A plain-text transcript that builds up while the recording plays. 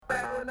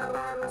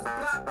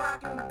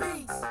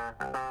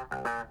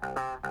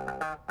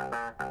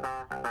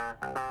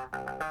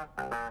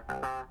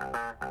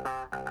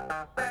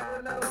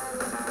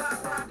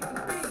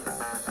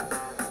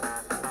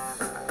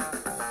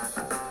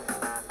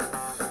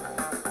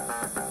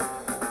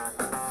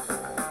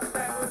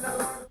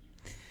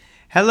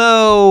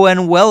Hello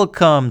and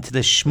welcome to the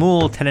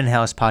Shmuel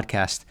Tenenhaus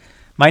podcast.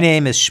 My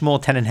name is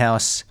Shmuel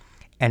Tenenhaus,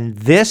 and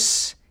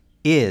this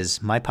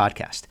is my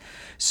podcast.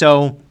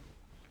 So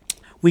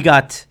we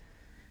got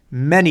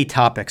many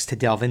topics to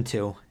delve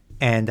into,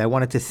 and I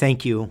wanted to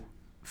thank you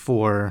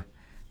for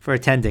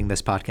attending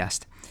this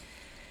podcast.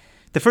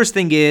 The first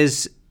thing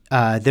is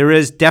there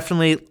is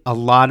definitely a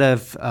lot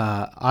of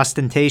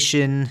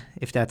ostentation,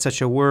 if that's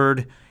such a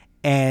word,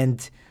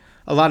 and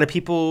a lot of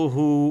people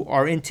who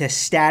are into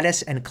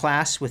status and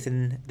class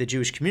within the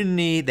Jewish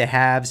community, the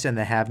haves and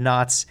the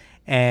have-nots.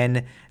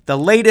 And the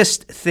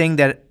latest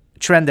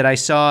trend that I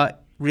saw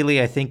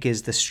really, I think,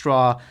 is the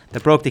straw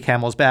that broke the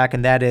camel's back,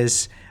 and that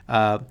is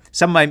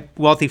some of my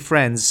wealthy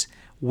friends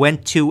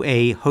went to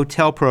a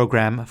hotel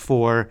program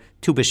for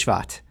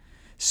Tu-Bshvat.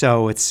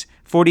 So it's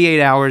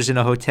 48 hours in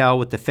a hotel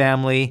with the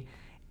family,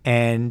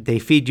 and they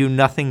feed you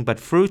nothing but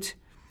fruit.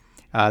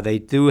 They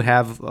do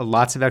have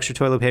lots of extra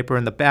toilet paper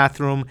in the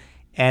bathroom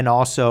and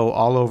also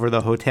all over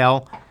the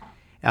hotel.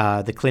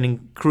 The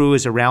cleaning crew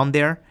is around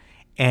there,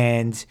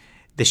 and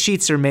the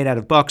sheets are made out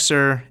of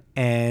buxer,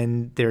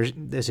 and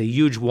there's a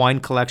huge wine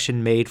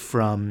collection made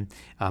from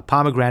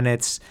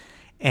pomegranates,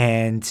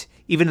 and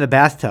even in the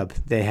bathtub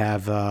they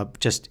have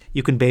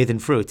you can bathe in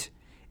fruit.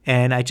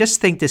 And I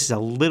just think this is a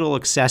little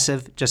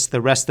excessive. Just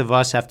the rest of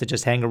us have to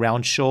just hang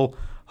around Shul,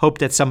 hope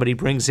that somebody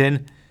brings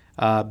in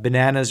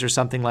bananas or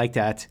something like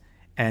that,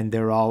 and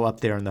they're all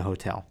up there in the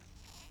hotel.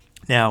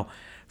 Now,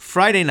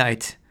 Friday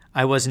night,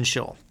 I was in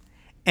Shul,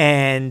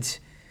 and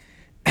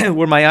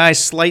were my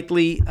eyes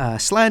slightly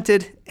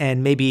slanted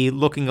and maybe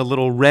looking a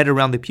little red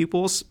around the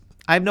pupils?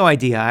 I have no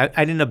idea.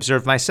 I didn't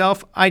observe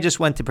myself. I just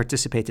went to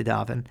participate to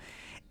daven.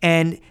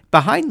 And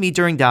behind me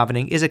during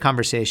davening is a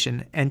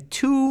conversation, and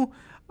two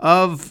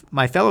of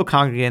my fellow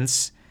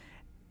congregants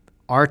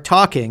are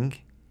talking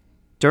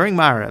during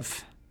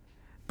Maariv.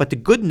 But the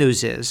good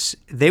news is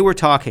they were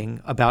talking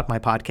about my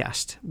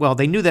podcast. Well,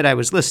 they knew that I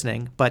was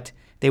listening, but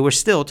they were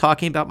still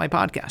talking about my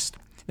podcast.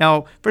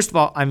 Now, first of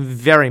all, I'm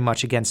very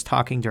much against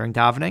talking during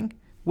davening,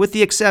 with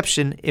the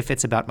exception if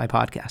it's about my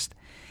podcast.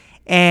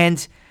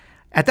 And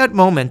at that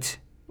moment,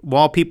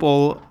 while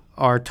people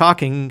are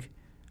talking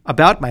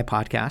about my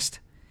podcast,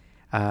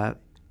 I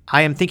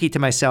am thinking to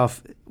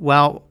myself,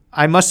 well,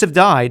 I must have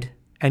died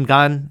and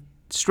gone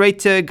straight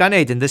to Gan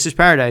Eden. This is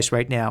paradise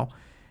right now.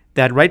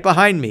 That right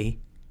behind me,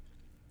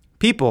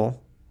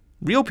 people,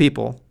 real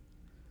people,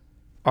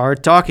 are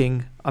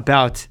talking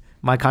about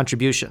my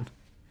contribution.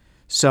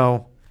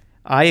 So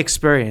I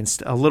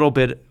experienced a little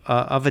bit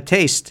of a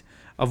taste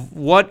of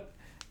what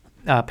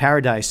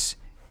paradise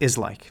is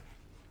like.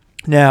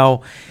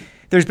 Now,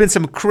 there's been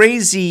some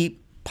crazy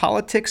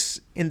politics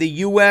in the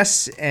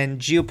U.S. and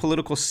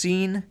geopolitical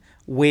scene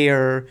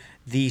where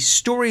the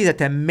story that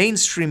the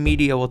mainstream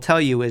media will tell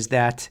you is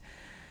that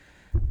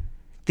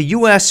the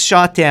U.S.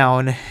 shot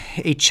down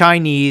a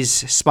Chinese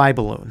spy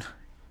balloon.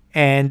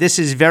 And this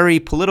is very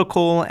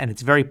political, and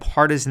it's very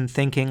partisan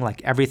thinking,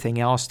 like everything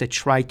else, to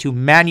try to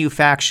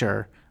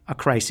manufacture a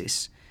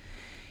crisis.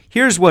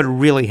 Here's what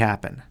really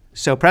happened.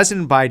 So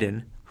President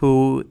Biden,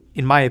 who,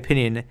 in my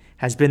opinion,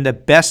 has been the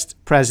best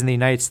president the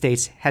United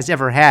States has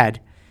ever had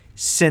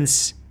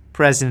since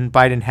President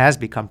Biden has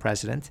become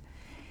president,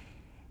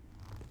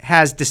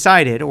 has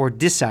decided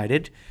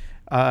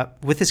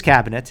with his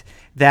cabinet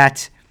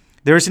that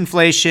there's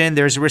inflation,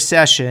 there's a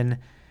recession,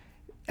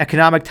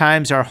 economic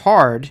times are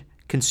hard,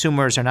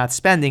 consumers are not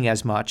spending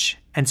as much.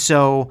 And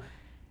so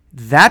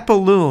that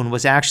balloon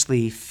was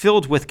actually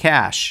filled with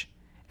cash,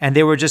 and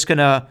they were just going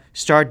to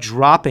start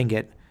dropping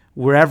it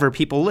wherever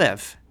people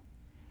live.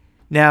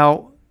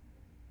 Now,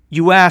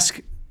 you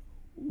ask,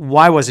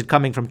 why was it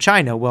coming from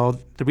China? Well,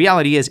 the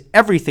reality is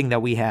everything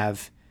that we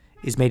have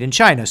is made in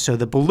China. So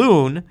the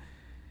balloon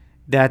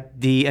that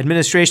the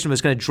administration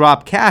was going to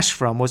drop cash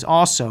from was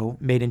also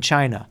made in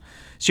China.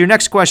 So your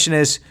next question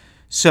is,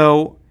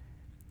 so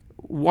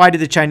why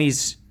did the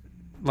Chinese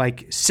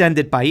send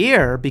it by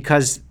air?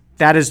 Because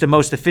that is the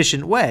most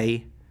efficient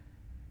way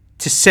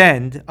to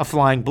send a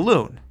flying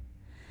balloon.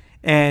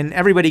 And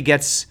everybody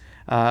gets,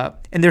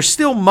 and there's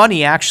still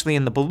money actually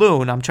in the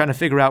balloon. I'm trying to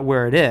figure out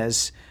where it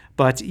is.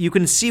 But you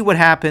can see what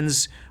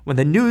happens when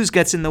the news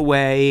gets in the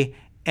way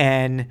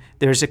and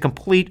there's a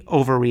complete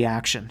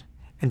overreaction.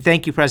 And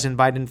thank you, President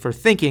Biden, for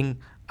thinking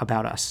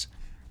about us.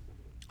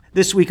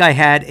 This week I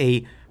had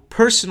a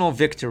personal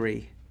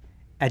victory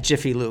at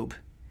Jiffy Lube.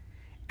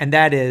 And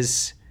that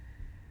is,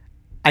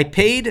 I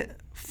paid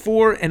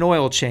for an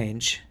oil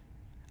change.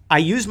 I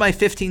used my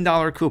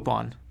 $15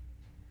 coupon.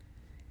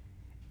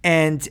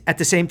 And at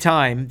the same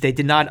time, they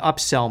did not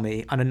upsell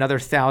me on another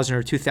 $1,000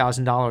 or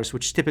 $2,000,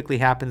 which typically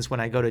happens when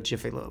I go to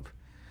Jiffy Lube.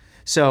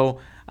 So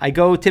I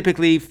go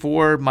typically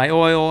for my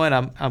oil,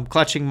 and I'm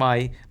clutching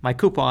my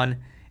coupon,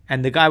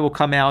 and the guy will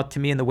come out to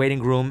me in the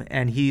waiting room,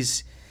 and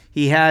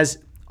he has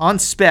on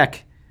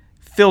spec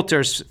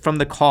filters from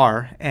the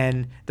car,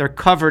 and they're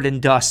covered in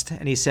dust.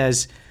 And he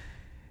says,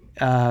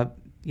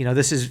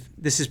 this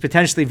is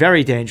potentially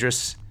very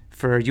dangerous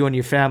for you and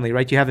your family,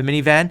 right? You have a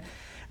minivan.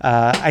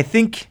 I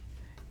think,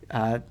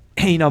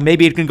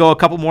 maybe it can go a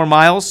couple more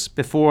miles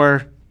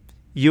before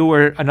you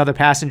or another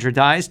passenger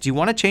dies. Do you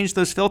want to change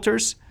those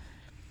filters?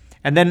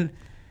 And then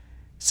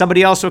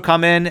somebody else will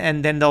come in,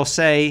 and then they'll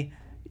say,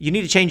 you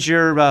need to change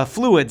your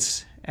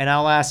fluids. And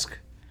I'll ask,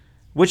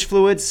 which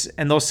fluids?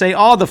 And they'll say,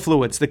 all the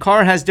fluids. The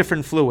car has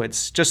different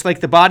fluids. Just like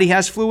the body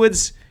has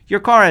fluids,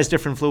 your car has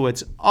different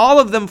fluids. All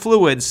of them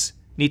fluids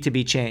need to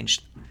be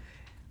changed.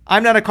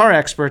 I'm not a car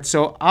expert,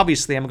 so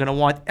obviously I'm going to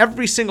want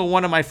every single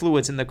one of my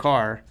fluids in the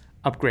car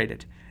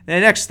upgraded. And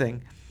the next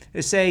thing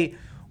is say,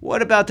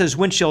 what about those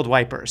windshield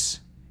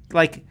wipers?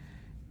 Like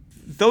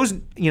those,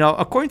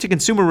 according to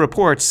Consumer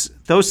Reports,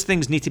 those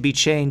things need to be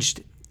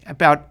changed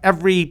about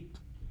every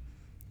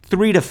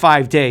 3 to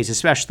 5 days,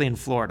 especially in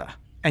Florida.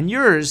 And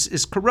yours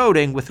is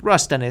corroding with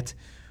rust on it,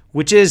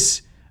 which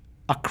is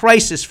a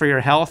crisis for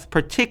your health,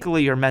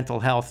 particularly your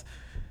mental health.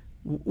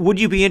 Would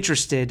you be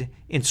interested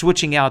in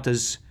switching out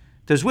those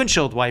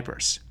windshield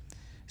wipers?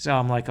 So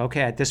I'm like,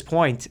 okay, at this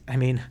point,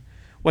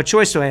 what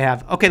choice do I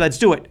have? Okay, let's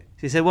do it.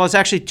 He said, well, it's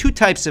actually 2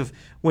 types of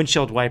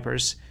windshield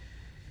wipers.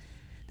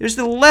 There's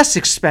the less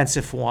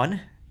expensive one,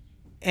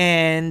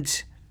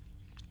 and,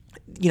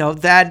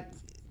 that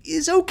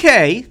is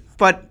okay,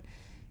 but,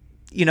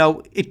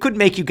 it could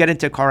make you get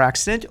into a car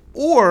accident.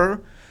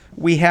 Or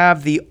we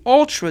have the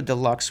ultra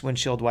deluxe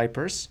windshield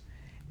wipers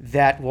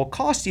that will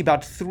cost you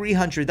about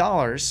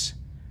 $300,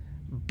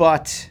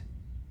 but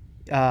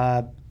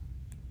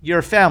you're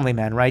a family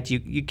man, right?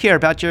 You care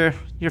about your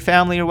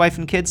family, your wife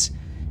and kids.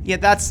 Yeah,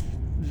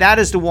 that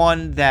is the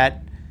one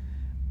that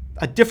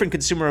a different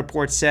Consumer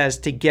Report says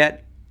to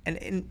get.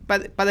 And by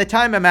the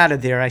time I'm out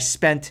of there, I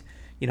spent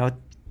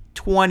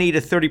 20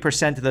 to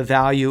 30% of the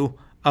value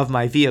of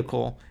my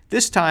vehicle.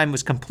 This time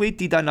was complete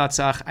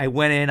dida. I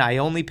went in. I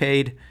only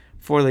paid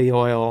for the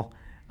oil.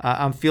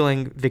 I'm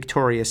feeling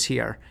victorious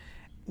here.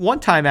 One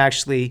time,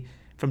 actually,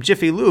 from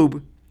Jiffy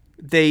Lube,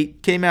 they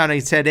came out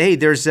and said, hey,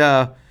 there's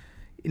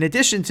in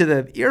addition to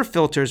the air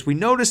filters, we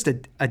noticed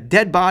a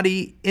dead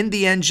body in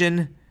the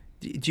engine.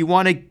 Do you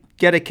want to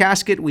get a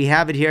casket? We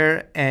have it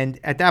here. And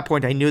at that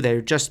point, I knew they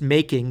were just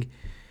making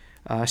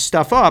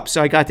stuff up,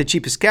 so I got the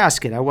cheapest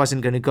casket. I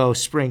wasn't going to go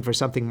spring for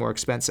something more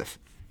expensive.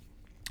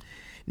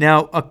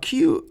 Now, a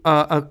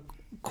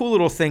cool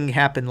little thing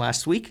happened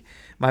last week.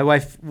 My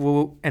wife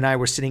and I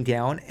were sitting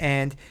down,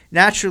 and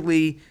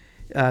naturally,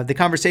 the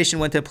conversation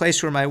went to a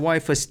place where my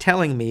wife was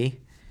telling me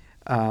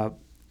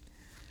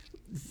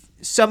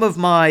some of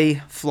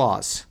my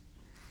flaws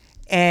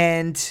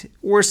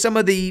or some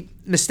of the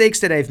mistakes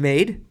that I've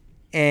made.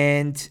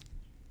 And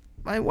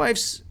my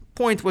wife's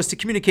point was to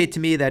communicate to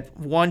me that,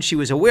 one, she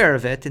was aware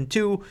of it, and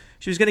two,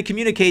 she was going to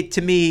communicate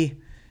to me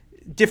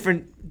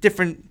different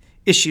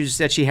issues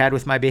that she had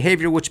with my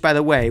behavior, which, by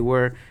the way,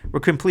 were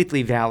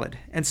completely valid.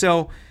 And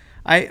so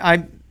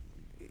I'm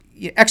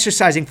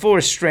exercising full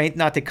restraint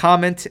not to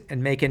comment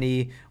and make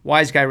any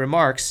wise guy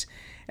remarks.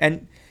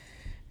 And,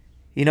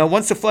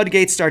 once the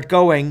floodgates start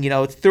going,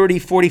 30,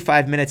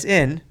 45 minutes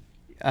in,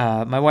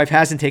 my wife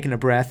hasn't taken a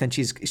breath, and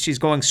she's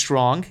going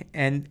strong.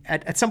 And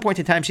at some point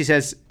in time, she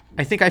says,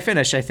 I think I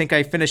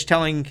finished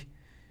telling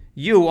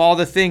you all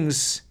the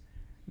things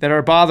that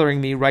are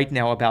bothering me right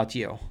now about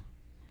you.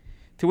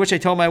 To which I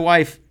told my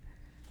wife,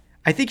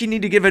 I think you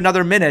need to give it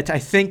another minute.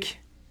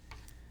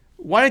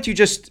 Why don't you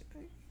just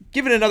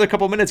give it another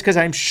couple minutes, because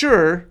I'm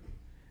sure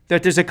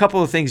that there's a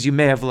couple of things you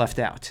may have left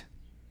out.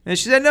 And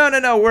she said,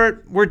 no,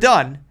 we're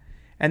done.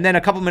 And then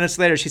a couple minutes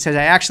later, she says,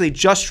 I actually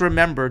just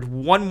remembered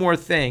one more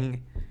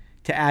thing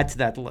to add to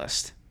that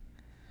list.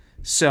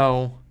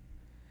 So,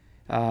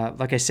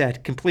 like I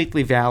said,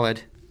 completely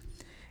valid.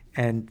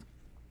 And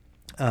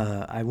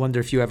I wonder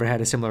if you ever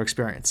had a similar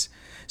experience.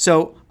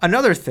 So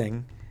another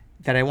thing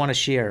that I want to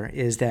share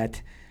is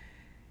that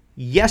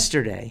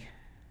yesterday,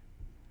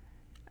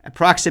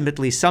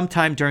 approximately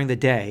sometime during the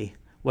day,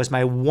 was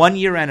my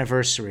 1-year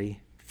anniversary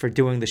for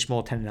doing the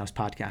Shmuel Tenenhaus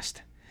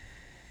podcast.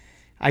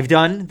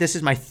 This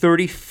is my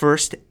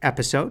 31st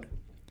episode,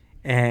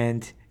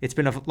 and it's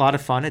been a lot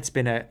of fun. It's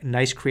been a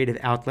nice creative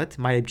outlet.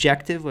 My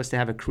objective was to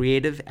have a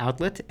creative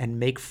outlet and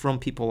make frum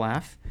people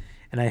laugh,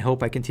 and I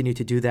hope I continue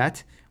to do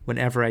that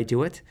whenever I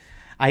do it.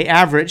 I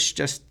average,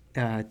 just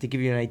to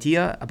give you an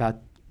idea, about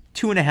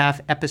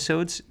 2.5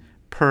 episodes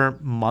per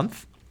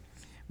month,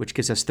 which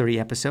gives us 30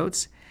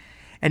 episodes.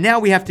 And now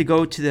we have to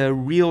go to the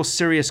real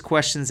serious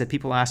questions that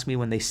people ask me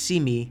when they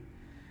see me.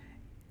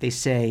 They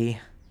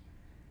say,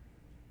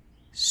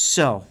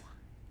 so,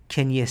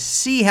 can you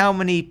see how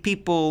many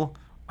people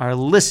are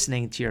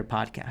listening to your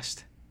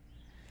podcast?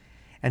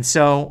 And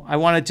so I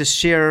wanted to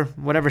share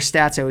whatever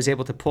stats I was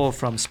able to pull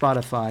from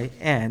Spotify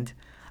and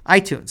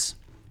iTunes.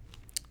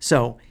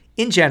 So,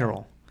 in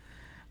general,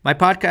 my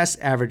podcast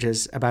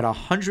averages about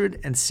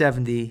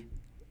 170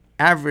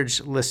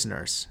 average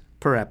listeners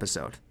per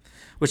episode,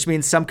 which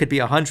means some could be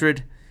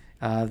 100.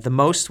 The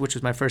most, which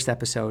was my first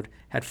episode,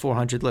 had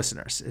 400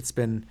 listeners. It's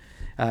been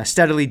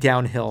steadily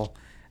downhill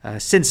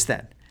since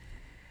then.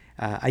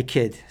 I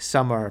kid.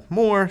 Some are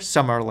more,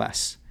 some are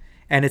less.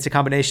 And it's a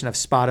combination of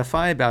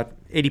Spotify. About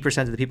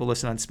 80% of the people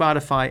listen on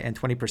Spotify and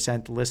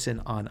 20%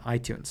 listen on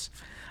iTunes.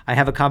 I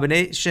have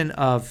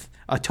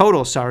a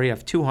total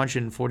of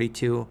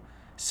 242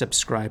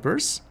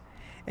 subscribers.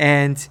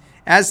 And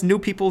as new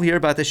people hear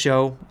about the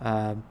show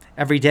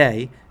every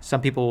day,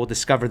 some people will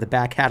discover the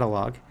back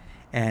catalog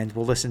and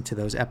will listen to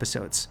those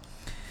episodes.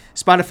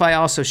 Spotify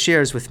also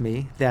shares with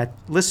me that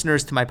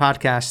listeners to my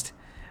podcast,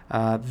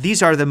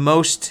 these are the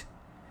most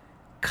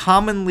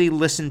commonly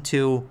listened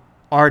to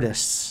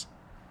artists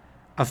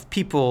of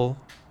people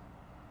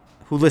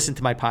who listen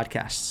to my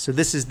podcast. So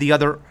this is the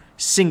other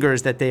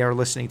singers that they are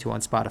listening to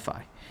on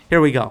Spotify. Here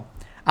we go.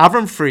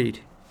 Avram Fried,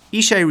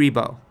 Ishai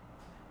Rebo,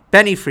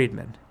 Benny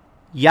Friedman,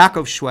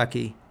 Yaakov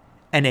Shweki,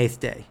 and Eighth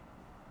Day.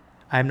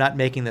 I'm not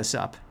making this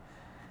up.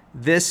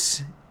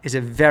 This is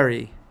a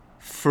very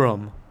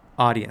frum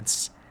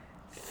audience.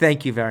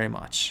 Thank you very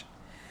much.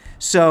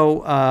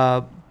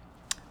 So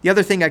the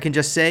other thing I can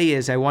just say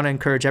is I want to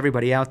encourage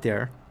everybody out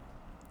there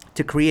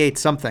to create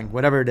something,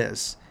 whatever it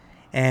is.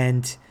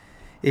 And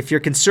if you're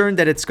concerned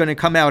that it's going to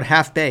come out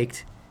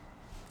half-baked,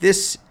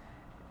 this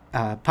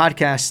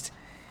podcast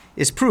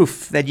is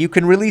proof that you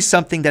can release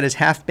something that is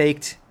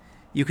half-baked.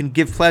 You can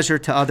give pleasure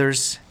to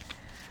others.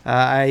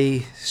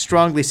 I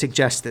strongly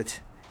suggest it.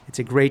 It's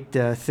a great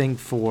thing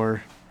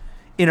for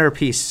inner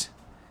peace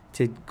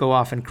to go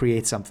off and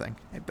create something.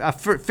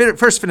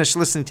 First finish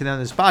listening to them on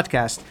this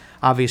podcast,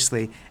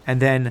 obviously,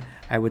 and then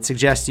I would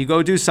suggest you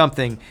go do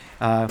something.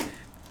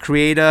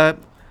 Create a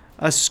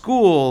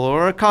school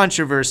or a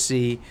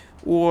controversy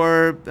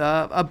or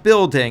a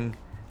building,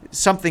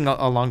 something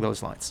along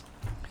those lines.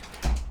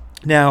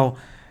 Now,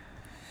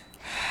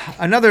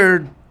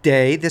 another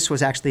day, this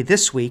was actually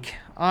this week,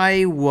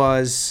 I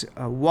was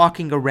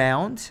walking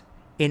around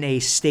in a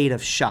state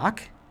of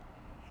shock,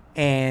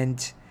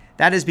 and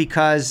that is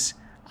because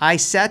I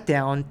sat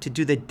down to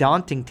do the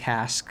daunting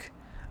task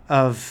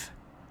of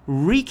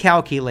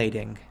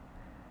recalculating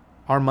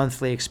our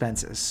monthly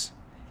expenses,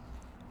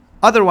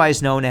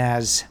 otherwise known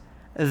as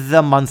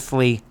the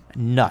monthly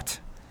nut.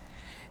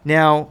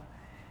 Now,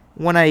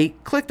 when I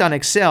clicked on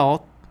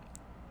Excel,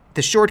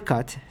 the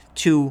shortcut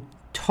to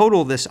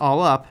total this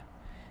all up,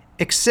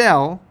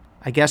 Excel,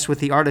 I guess with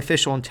the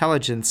artificial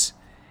intelligence,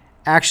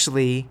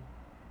 actually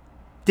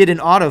did an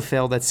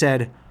autofill that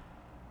said,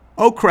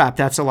 oh crap,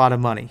 that's a lot of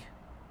money.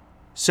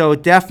 So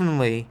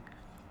definitely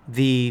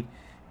this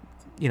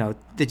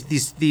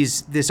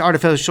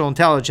artificial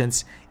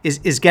intelligence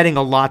is getting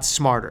a lot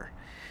smarter.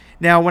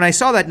 Now, when I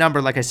saw that number,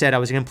 like I said, I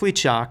was in complete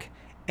shock,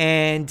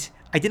 and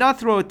I did not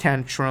throw a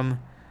tantrum.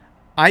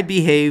 I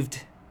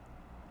behaved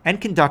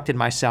and conducted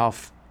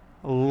myself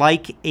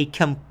like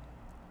an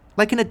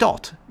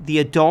adult, the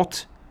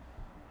adult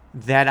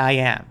that I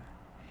am.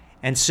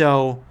 And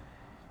so,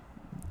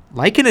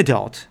 like an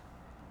adult,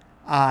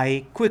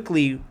 I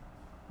quickly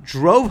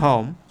drove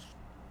home,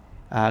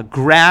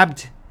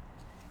 grabbed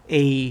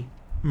an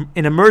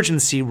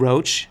emergency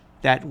roach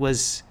that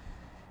was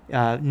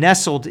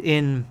nestled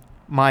in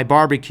my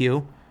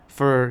barbecue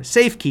for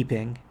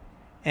safekeeping,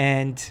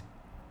 and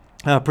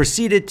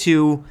proceeded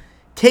to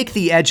take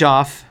the edge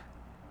off,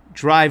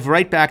 drive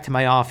right back to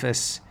my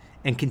office,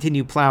 and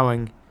continue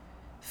plowing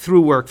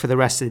through work for the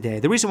rest of the day.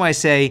 The reason why I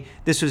say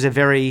this was a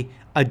very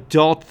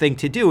adult thing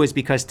to do is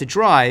because to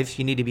drive,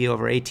 you need to be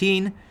over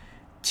 18.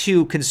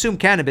 To consume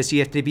cannabis, you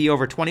have to be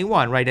over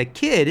 21, right? A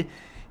kid,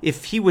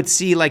 if he would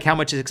see like how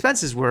much his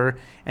expenses were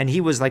and he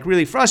was like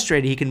really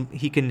frustrated,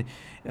 he can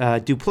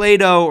do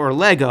Play-Doh or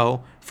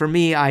Lego. For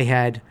me, I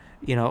had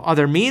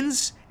other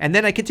means, and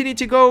then I continued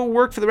to go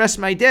work for the rest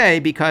of my day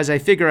because I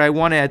figure I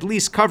want to at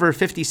least cover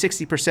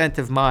 50-60%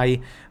 of my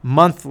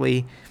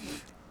monthly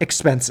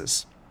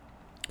expenses.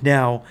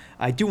 Now,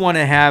 I do want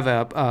to have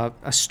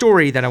a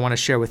story that I want to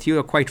share with you,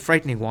 a quite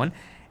frightening one,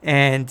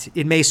 and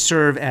it may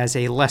serve as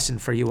a lesson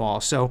for you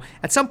all. So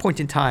at some point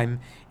in time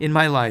in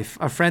my life,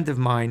 a friend of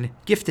mine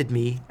gifted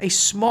me a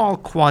small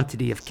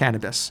quantity of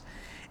cannabis.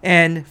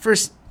 And for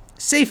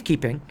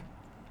safekeeping,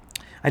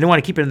 I don't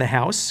want to keep it in the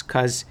house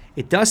because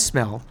it does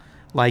smell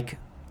like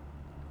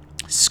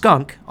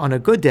skunk on a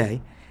good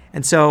day.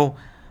 And so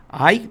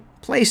I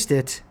placed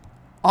it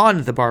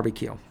on the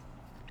barbecue.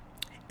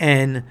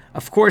 And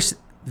of course,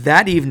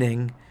 that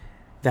evening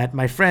that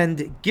my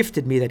friend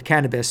gifted me that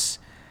cannabis,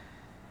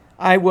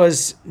 I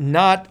was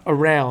not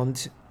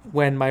around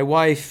when my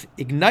wife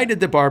ignited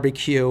the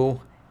barbecue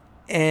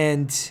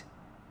and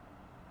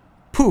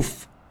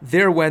poof,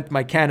 there went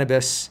my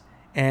cannabis,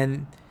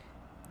 and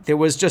there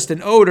was just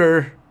an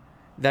odor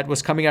that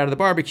was coming out of the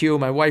barbecue.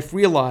 My wife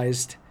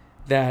realized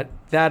that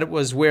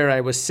was where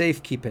I was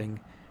safekeeping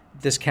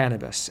this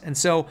cannabis. And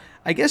so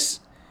I guess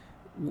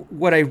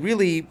what I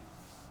really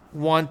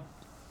want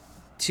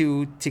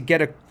to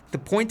get the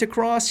point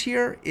across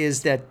here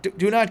is that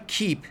do not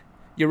keep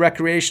your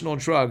recreational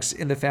drugs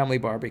in the family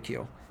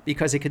barbecue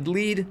because it could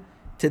lead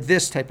to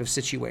this type of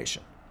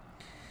situation.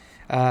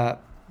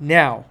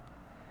 Now,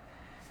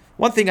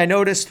 one thing I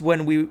noticed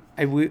when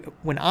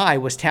I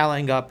was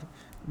tallying up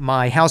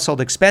my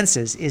household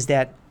expenses is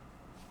that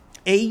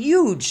a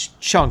huge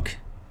chunk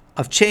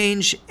of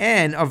change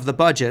and of the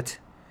budget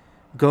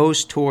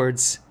goes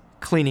towards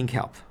cleaning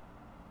help.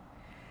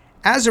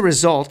 As a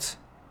result,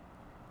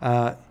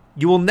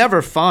 you will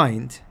never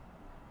find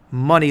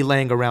money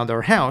laying around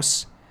our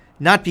house,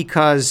 not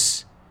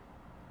because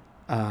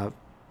we're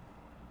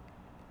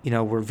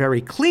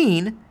very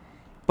clean,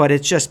 but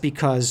it's just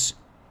because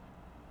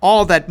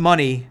all that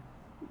money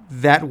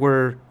that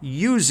we're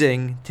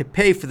using to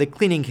pay for the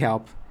cleaning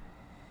help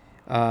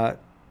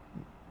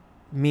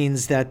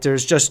means that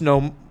there's just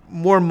no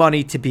more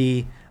money to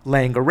be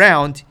laying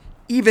around.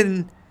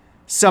 Even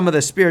some of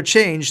the spare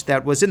change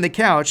that was in the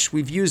couch,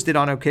 we've used it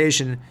on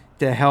occasion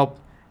to help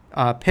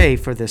pay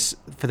for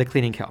the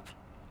cleaning help.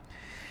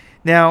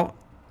 Now,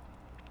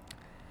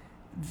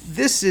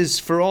 this is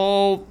for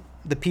all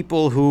the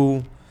people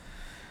who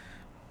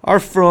are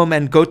frum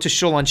and go to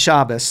Shul on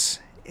Shabbos.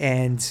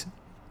 And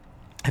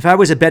if I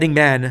was a betting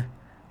man,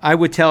 I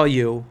would tell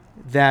you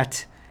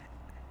that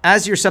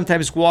as you're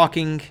sometimes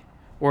walking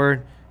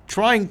or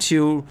trying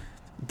to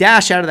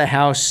dash out of the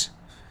house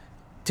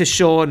to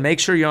Shul and make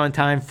sure you're on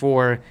time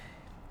for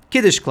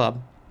Kiddush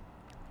Club,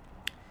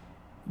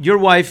 your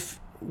wife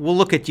will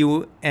look at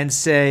you and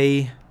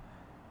say,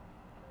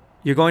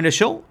 "You're going to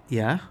Shul?"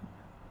 "Yeah."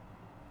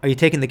 "Are you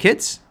taking the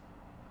kids?"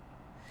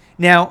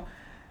 Now,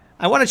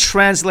 I want to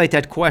translate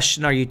that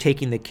question, "Are you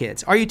taking the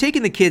kids?" Are you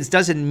taking the kids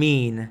doesn't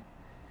mean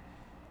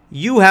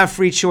you have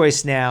free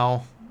choice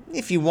now.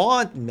 If you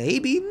want,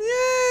 maybe.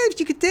 If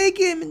you could take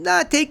him,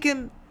 not take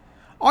him.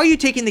 Are you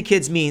taking the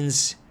kids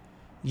means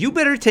you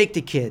better take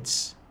the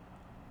kids.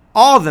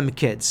 All of them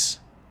kids.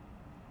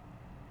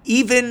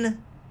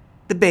 Even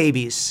the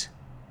babies.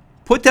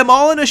 Put them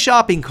all in a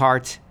shopping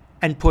cart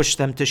and push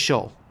them to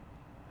Shul.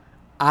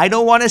 I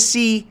don't want to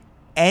see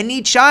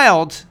any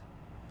child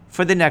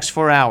for the next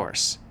 4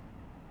 hours.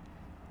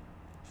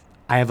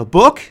 I have a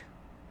book,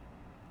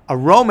 a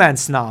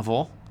romance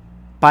novel,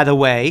 by the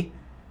way,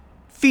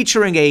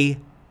 featuring a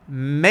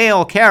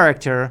male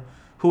character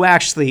who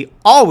actually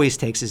always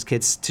takes his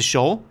kids to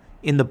Shul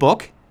in the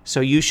book,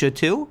 so you should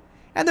too.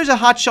 And there's a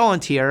hot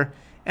sholent here,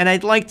 and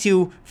I'd like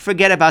to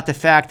forget about the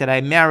fact that I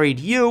married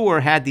you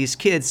or had these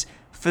kids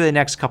for the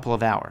next couple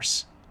of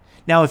hours.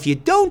 Now, if you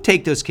don't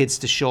take those kids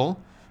to Shul,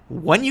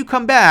 when you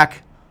come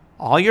back,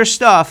 all your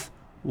stuff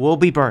will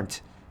be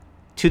burnt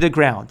to the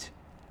ground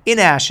in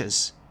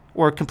ashes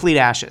or complete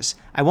ashes.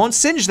 I won't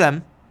singe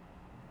them.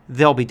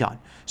 They'll be done.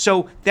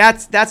 So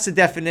that's the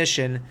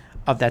definition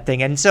of that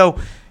thing. And so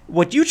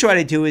what you try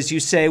to do is you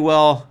say,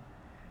 well,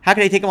 how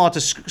can I take them all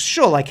to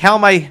Shul? Like, how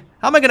am I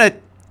going to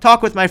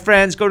talk with my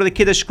friends, go to the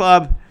Kiddush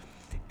Club,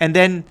 and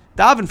then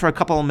daven for a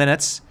couple of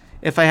minutes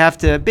if I have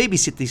to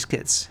babysit these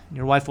kids?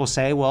 Your wife will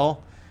say,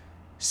 well,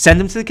 send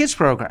them to the kids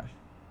program.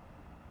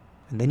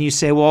 And then you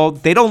say, well,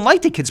 they don't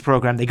like the kids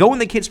program. They go in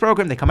the kids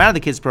program, they come out of the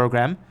kids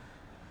program.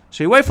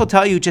 So your wife will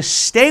tell you, just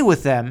stay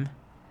with them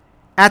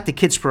at the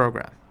kids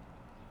program.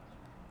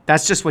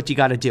 That's just what you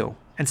got to do.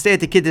 And stay at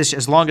the Kiddush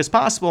as long as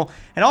possible.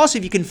 And also,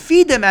 if you can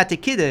feed them at the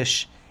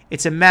Kiddush,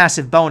 it's a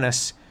massive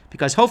bonus,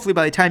 because hopefully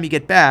by the time you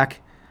get back,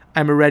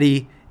 I'm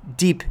already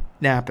deep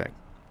napping.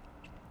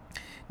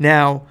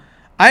 Now,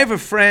 I have a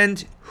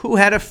friend who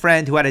had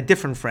a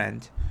different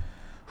friend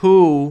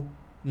who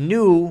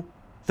knew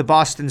the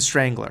Boston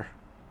Strangler.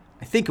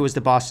 I think it was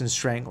the Boston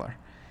Strangler.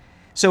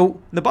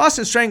 So the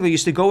Boston Strangler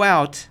used to go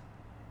out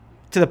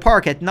to the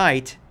park at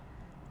night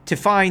to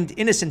find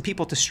innocent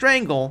people to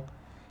strangle.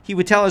 He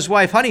would tell his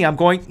wife, honey, I'm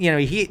going,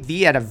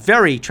 he had a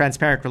very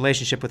transparent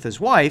relationship with his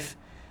wife.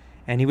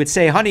 And he would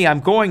say, honey, I'm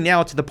going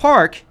now to the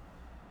park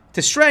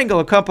to strangle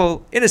a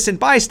couple innocent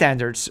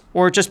bystanders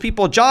or just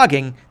people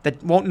jogging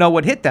that won't know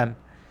what hit them.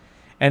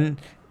 And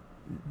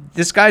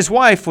this guy's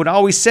wife would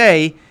always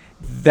say,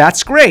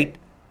 that's great,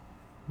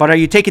 but are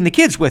you taking the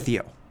kids with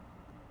you?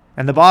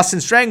 And the Boston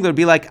Strangler would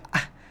be like,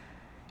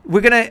 we're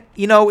going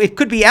to, it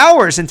could be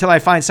hours until I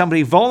find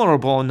somebody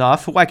vulnerable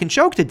enough who I can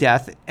choke to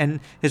death. And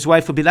his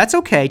wife would be, that's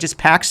okay, just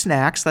pack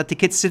snacks, let the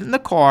kids sit in the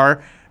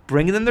car,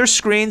 bring them their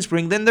screens,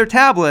 bring them their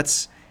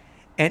tablets,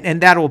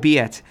 and that will be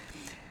it.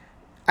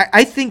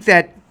 I think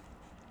that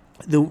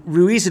the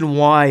reason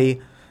why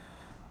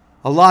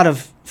a lot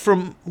of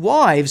from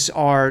wives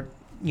are,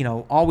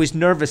 always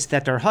nervous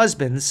that their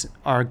husbands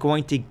are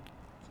going to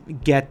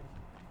get,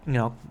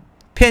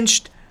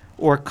 pinched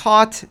or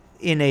caught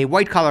in a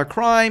white-collar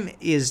crime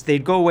is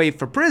they'd go away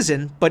for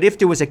prison. But if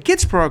there was a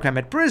kids program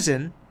at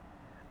prison,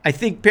 I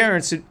think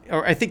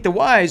the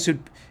wives would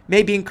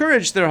maybe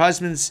encourage their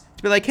husbands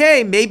to be like,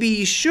 hey, maybe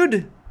you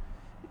should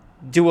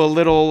do a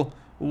little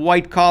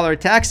white-collar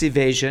tax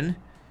evasion,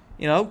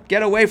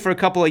 get away for a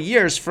couple of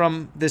years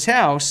from this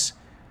house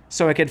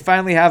so I could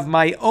finally have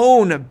my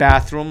own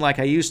bathroom like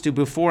I used to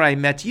before I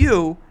met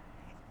you.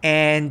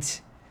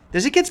 And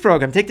there's a kids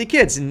program. Take the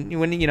kids, and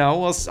when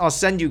I'll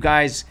send you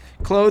guys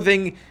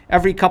clothing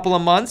every couple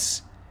of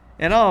months,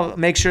 and I'll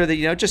make sure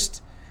that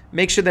just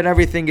make sure that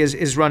everything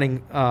is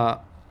running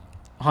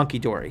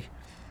hunky-dory.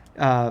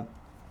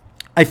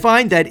 I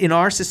find that in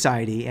our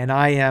society, and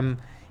I am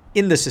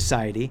in the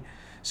society,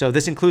 so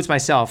this includes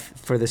myself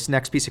for this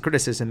next piece of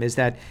criticism, is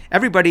that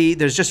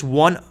there's just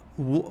one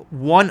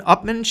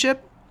upmanship.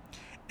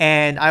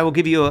 And I will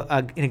give you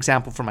an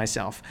example for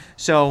myself.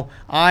 So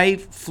I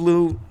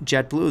flew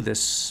Jetblue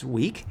this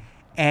week,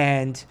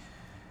 and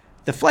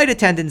the flight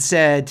attendant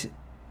said,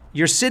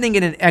 "You're sitting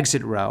in an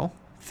exit row."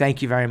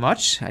 Thank you very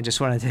much. I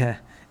just wanted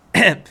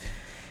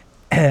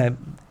to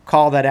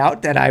call that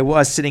out, that I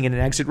was sitting in an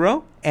exit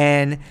row.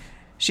 And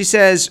she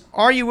says,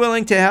 "Are you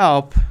willing to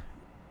help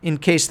in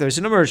case there's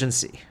an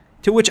emergency?"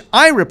 To which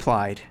I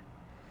replied,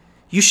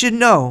 "You should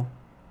know,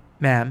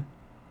 ma'am,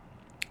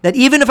 that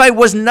even if I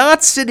was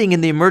not sitting in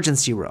the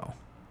emergency row,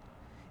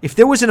 if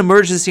there was an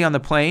emergency on the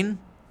plane,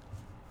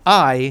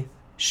 I,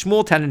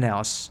 Shmuel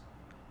Tenenhaus,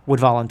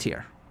 would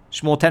volunteer."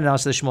 Shmuel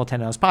Tenenhaus, the Shmuel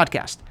Tenenhaus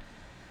podcast.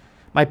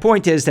 My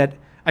point is that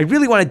I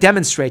really want to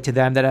demonstrate to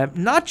them that I'm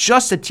not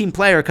just a team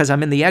player because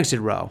I'm in the exit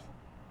row.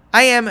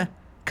 I am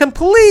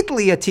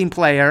completely a team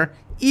player,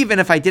 even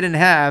if I didn't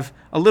have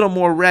a little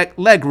more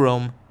leg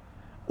room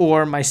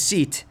or my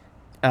seat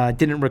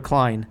didn't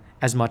recline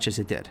as much as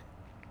it did.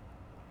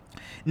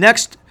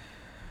 Next,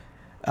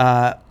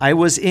 I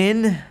was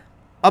in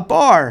a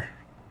bar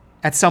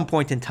at some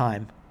point in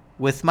time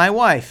with my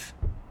wife.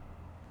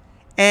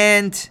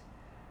 And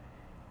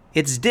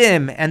it's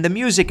dim and the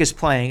music is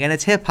playing and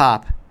it's hip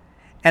hop.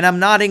 And I'm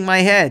nodding my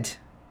head.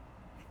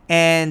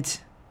 And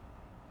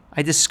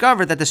I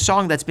discovered that the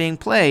song that's being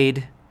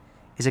played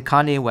is a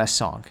Kanye West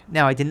song.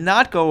 Now, I did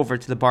not go over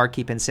to the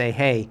barkeep and say,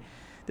 "Hey,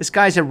 this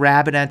guy's a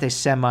rabid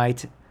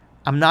anti-Semite.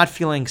 I'm not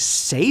feeling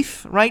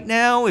safe right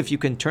now. If you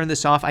can turn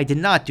this off." I did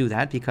not do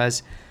that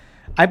because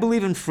I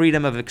believe in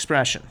freedom of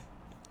expression.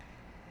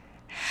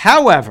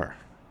 However,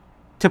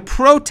 to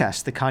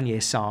protest the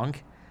Kanye song,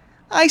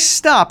 I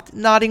stopped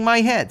nodding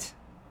my head.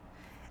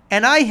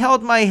 And I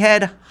held my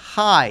head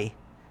high,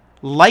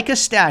 like a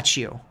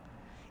statue,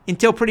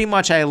 until pretty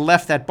much I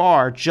left that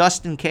bar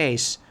just in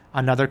case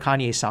another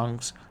Kanye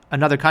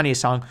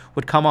song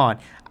would come on.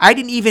 I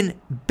didn't even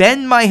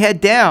bend my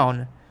head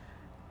down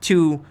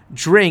to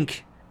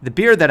drink the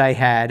beer that I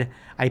had.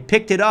 I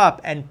picked it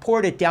up and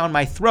poured it down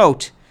my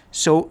throat,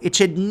 so it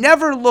should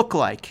never look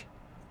like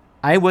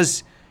I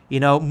was,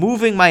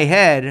 moving my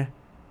head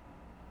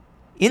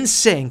in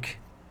sync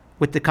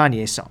with the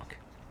Kanye song.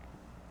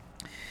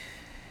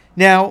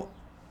 Now,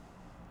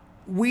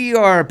 we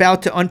are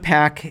about to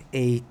unpack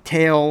a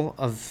tale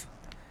of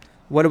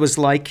what it was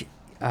like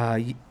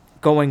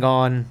going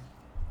on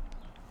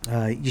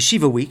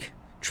yeshiva week,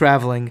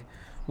 traveling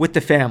with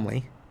the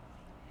family.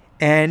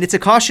 And it's a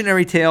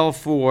cautionary tale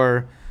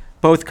for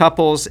both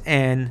couples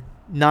and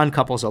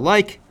non-couples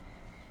alike.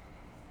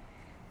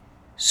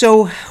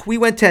 So we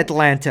went to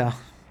Atlanta.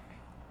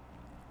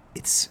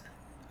 It's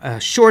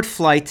a short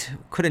flight.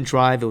 Couldn't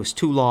drive. It was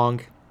too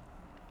long.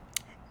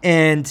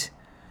 And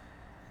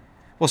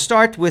we'll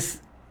start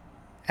with,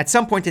 at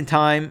some point in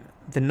time,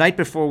 the night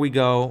before we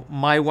go,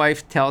 my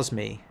wife tells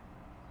me,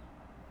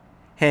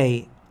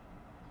 "Hey,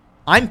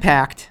 I'm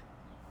packed.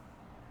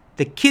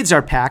 The kids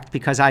are packed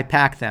because I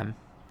pack them.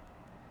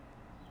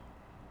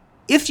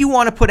 If you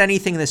want to put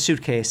anything in the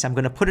suitcase, I'm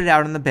going to put it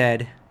out on the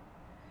bed,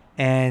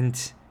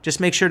 and just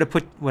make sure to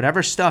put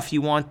whatever stuff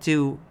you want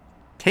to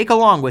take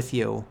along with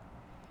you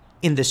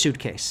in the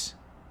suitcase."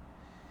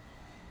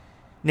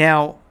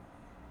 Now,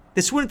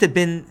 this wouldn't have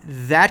been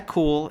that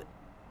cool,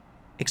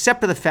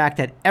 except for the fact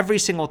that every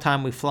single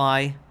time we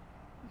fly,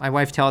 my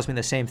wife tells me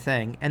the same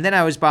thing. And then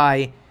I was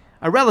by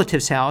a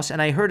relative's house,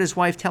 and I heard his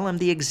wife tell him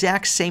the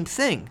exact same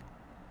thing,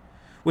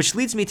 which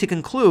leads me to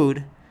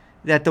conclude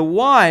that the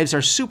wives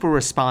are super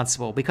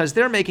responsible because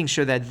they're making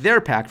sure that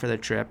they're packed for the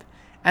trip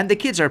and the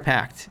kids are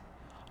packed.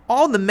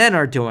 All the men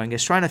are doing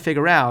is trying to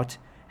figure out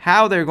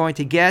how they're going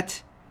to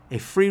get a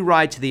free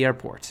ride to the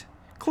airport.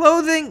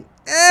 Clothing,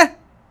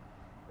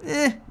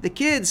 the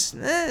kids,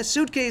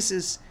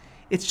 suitcases.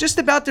 It's just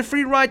about the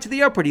free ride to the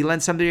airport. You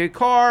lend somebody a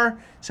car,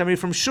 somebody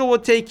from Shul will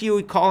take you,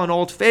 you call an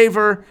old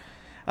favor.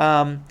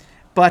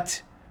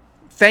 But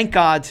thank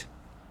God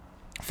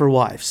for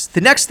wives.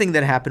 The next thing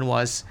that happened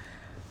was,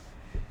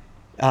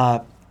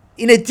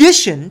 in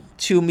addition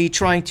to me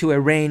trying to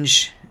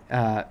arrange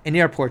an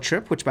airport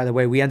trip, which, by the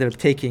way, we ended up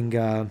taking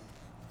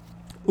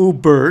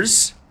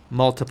Ubers,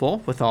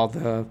 multiple, with all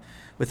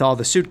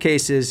the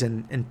suitcases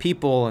and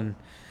people and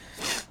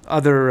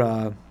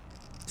other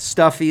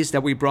stuffies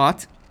that we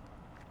brought.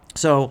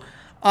 So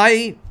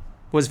I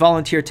was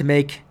volunteered to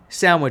make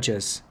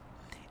sandwiches.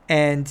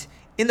 And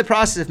in the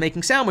process of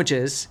making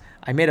sandwiches,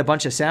 I made a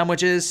bunch of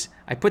sandwiches.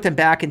 I put them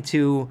back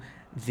into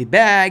the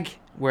bag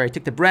where I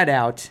took the bread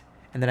out,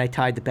 and then I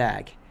tied the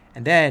bag.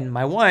 And then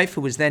my wife,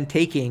 who was then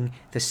taking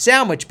the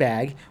sandwich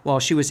bag while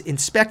she was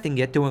inspecting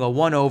it, doing a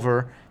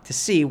one-over to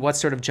see what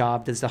sort of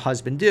job does the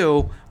husband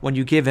do when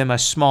you give him a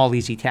small,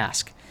 easy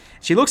task.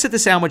 She looks at the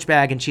sandwich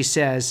bag and she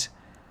says,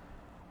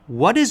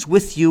 "What is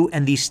with you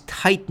and these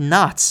tight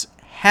knots?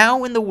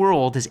 How in the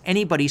world is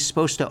anybody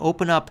supposed to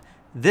open up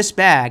this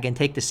bag and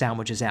take the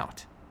sandwiches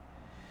out?"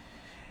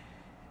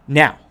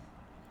 Now,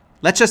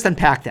 let's just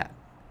unpack that.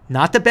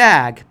 Not the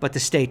bag, but the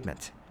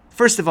statement.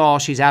 First of all,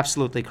 she's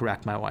absolutely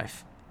correct, my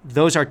wife.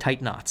 Those are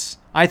tight knots.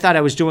 I thought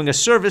I was doing a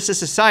service to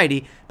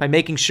society by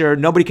making sure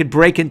nobody could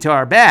break into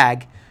our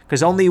bag,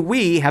 because only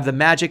we have the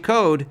magic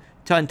code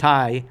to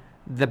untie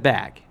the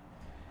bag.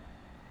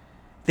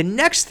 The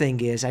next thing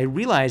is I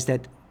realized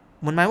that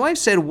when my wife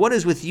said, "What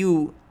is with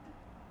you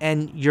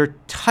and your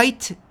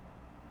tight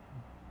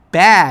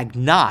bag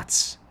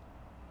knots?"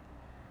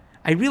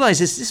 I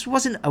realized this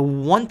wasn't a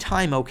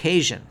one-time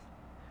occasion.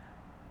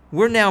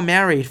 We're now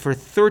married for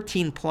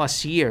 13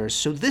 plus years,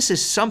 so this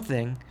is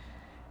something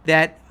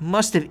that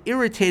must have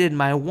irritated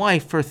my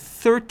wife for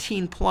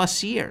 13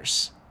 plus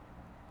years.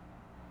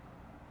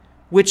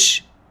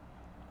 Which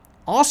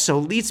also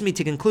leads me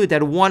to conclude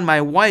that one, my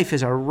wife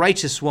is a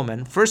righteous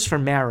woman, first for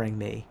marrying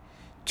me,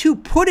 two,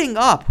 putting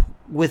up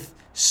with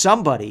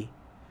somebody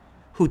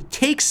who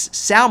takes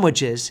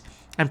sandwiches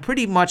and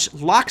pretty much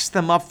locks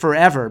them up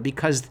forever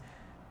because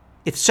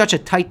it's such a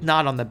tight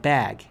knot on the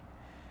bag.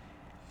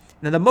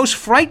 Now, the most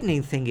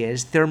frightening thing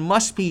is there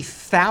must be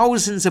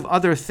thousands of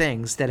other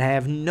things that I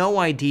have no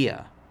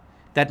idea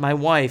that my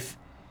wife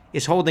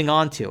is holding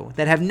on to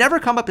that have never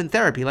come up in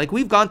therapy. Like,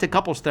 we've gone to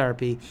couples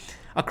therapy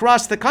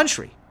across the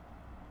country.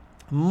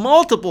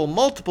 Multiple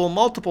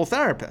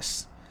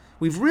therapists.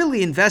 We've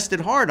really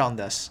invested hard on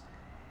this.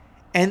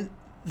 And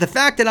the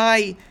fact that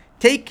I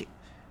take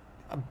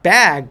a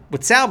bag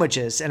with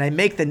sandwiches and I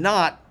make the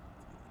knot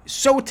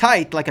so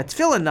tight, like a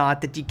tefillin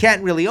knot, that you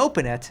can't really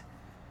open it,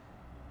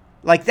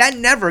 like, that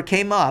never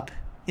came up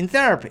in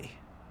therapy.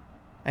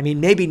 I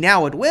mean, maybe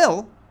now it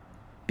will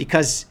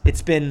because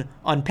it's been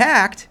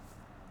unpacked.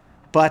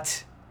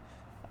 But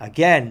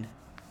again,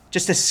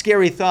 just a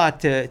scary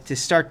thought to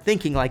start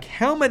thinking, like,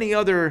 how many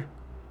other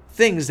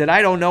things that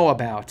I don't know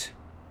about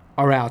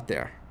are out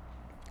there.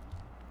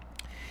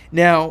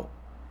 Now,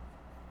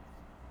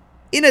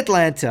 in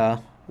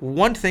Atlanta,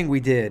 one thing we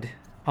did,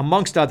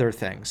 amongst other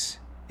things,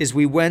 is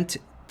we went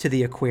to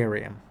the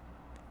aquarium.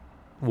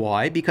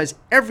 Why? Because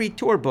every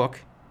tour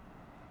book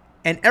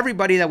and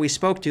everybody that we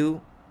spoke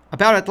to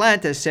about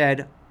Atlanta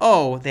said,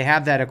 "Oh, they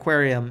have that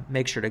aquarium,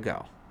 make sure to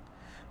go."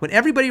 When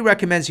everybody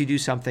recommends you do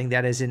something,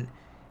 that is an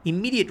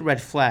immediate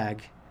red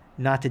flag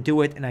not to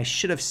do it, and I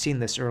should have seen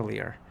this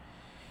earlier.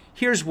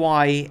 Here's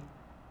why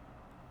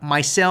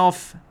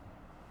myself,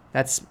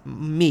 that's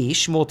me,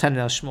 Shmuel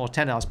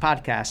Tenel's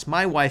podcast,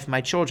 my wife, my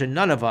children,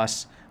 none of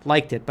us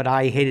liked it, but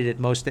I hated it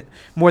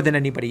more than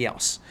anybody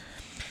else.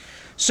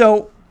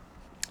 So,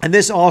 and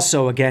this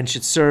also, again,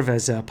 should serve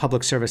as a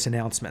public service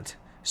announcement.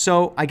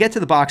 So I get to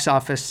the box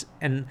office,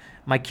 and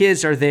my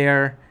kids are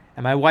there,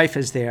 and my wife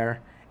is there,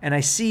 and I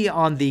see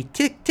on the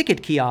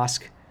ticket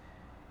kiosk,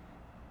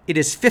 it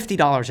is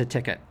 $50 a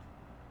ticket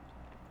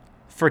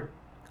for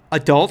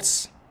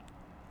adults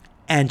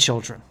and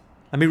children.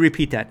 Let me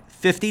repeat that.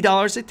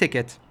 $50 a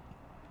ticket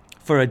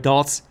for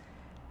adults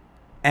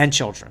and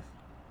children.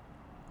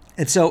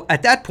 And so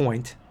at that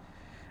point,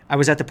 I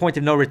was at the point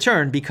of no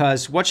return,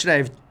 because what should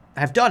I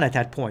have done at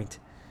that point?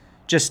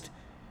 Just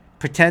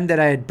pretend that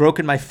I had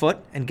broken my foot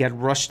and get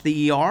rushed to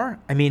the ER?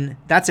 I mean,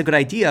 that's a good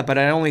idea, but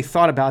I only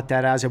thought about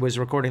that as I was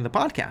recording the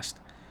podcast.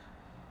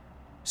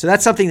 So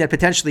that's something that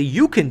potentially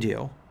you can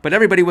do, but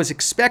everybody was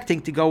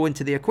expecting to go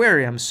into the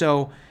aquarium.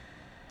 So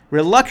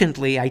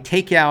reluctantly, I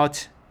take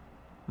out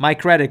my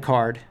credit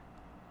card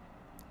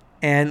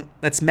and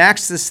let's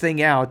max this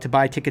thing out to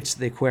buy tickets to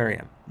the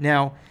aquarium.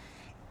 Now,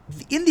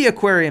 in the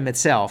aquarium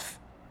itself,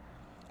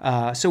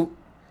 so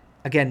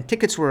again,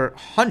 tickets were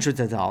hundreds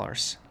of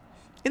dollars.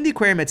 In the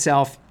aquarium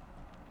itself,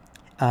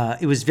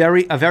 it was a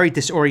very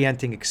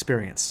disorienting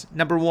experience.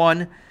 Number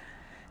one,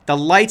 the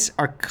lights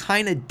are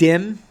kind of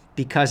dim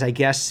because I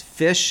guess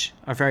fish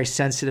are very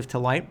sensitive to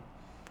light.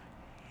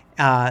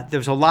 There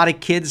was a lot of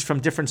kids from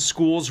different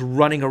schools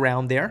running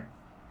around there.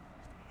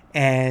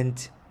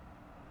 And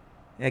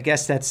I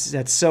guess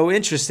that's so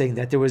interesting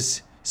that there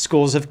was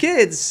schools of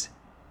kids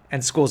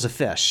and schools of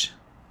fish.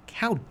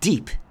 How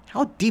deep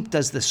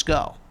does this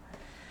go?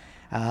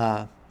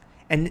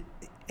 And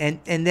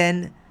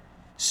then,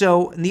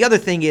 so and the other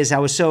thing is I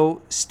was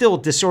so still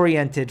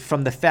disoriented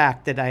from the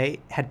fact that I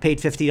had paid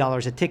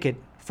 $50 a ticket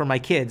for my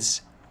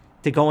kids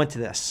to go into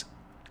this.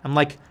 I'm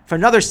like, for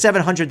another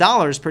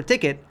 $700 per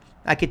ticket,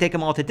 I could take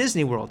them all to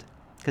Disney World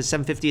because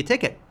 $750 a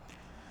ticket.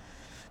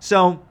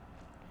 So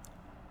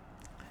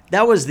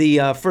that was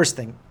the first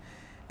thing.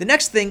 The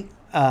next thing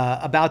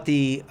about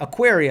the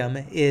aquarium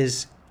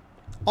is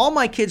all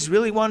my kids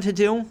really wanted to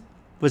do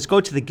was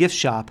go to the gift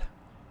shop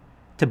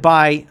to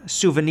buy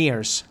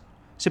souvenirs.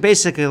 So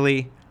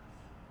basically,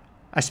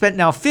 I spent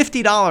now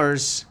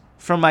 $50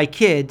 from my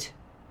kid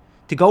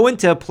to go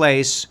into a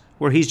place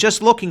where he's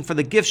just looking for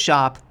the gift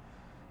shop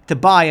to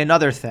buy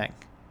another thing.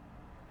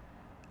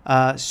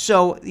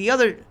 So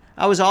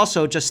I was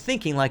also just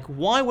thinking, like,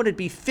 why would it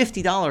be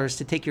 $50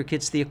 to take your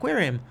kids to the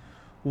aquarium?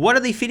 What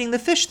are they feeding the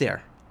fish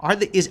there? Are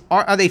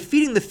they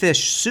feeding the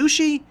fish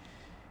sushi,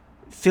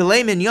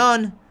 filet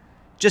mignon,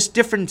 just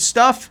different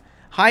stuff,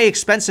 high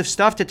expensive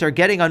stuff that they're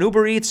getting on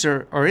Uber Eats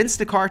or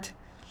Instacart?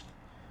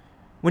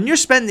 when you're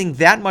spending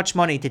that much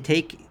money to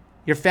take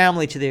your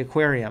family to the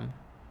aquarium,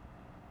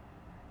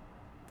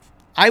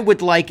 I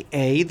would like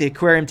the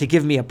aquarium to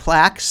give me a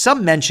plaque,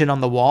 some mention on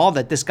the wall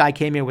that this guy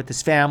came here with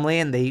his family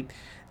and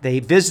they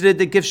visited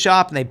the gift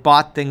shop and they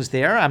bought things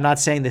there. I'm not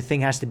saying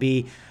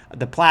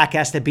the plaque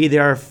has to be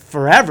there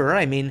forever.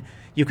 I mean,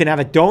 you can have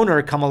a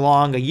donor come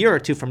along a year or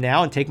two from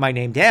now and take my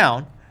name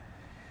down.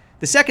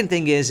 The second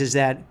thing is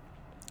that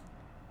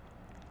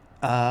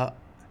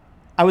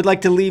I would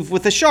like to leave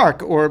with a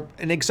shark or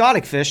an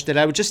exotic fish that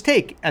I would just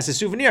take as a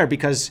souvenir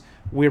because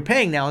we're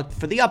paying now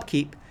for the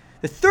upkeep.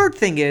 The third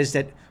thing is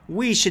that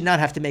we should not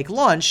have to make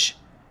lunch.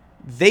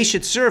 They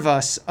should serve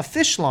us a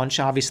fish lunch,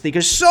 obviously,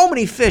 because so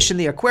many fish in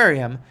the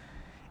aquarium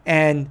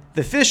and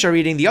the fish are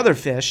eating the other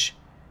fish.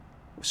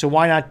 So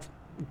why not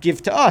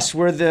give to us?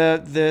 We're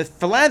the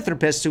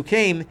philanthropists who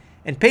came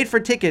and paid for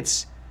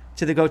tickets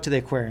to go to the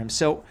aquarium.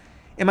 So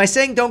am I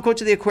saying don't go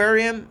to the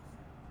aquarium?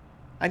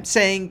 I'm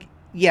saying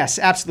yes,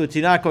 absolutely,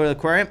 do not go to the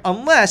aquarium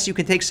unless you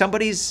can take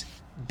somebody's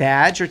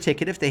badge or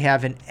ticket if they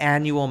have an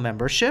annual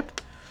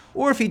membership,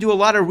 or if you do a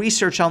lot of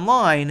research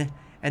online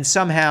and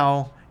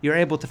somehow you're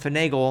able to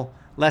finagle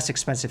less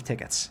expensive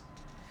tickets.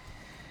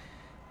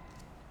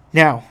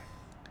 Now,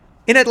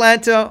 in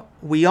Atlanta,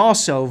 we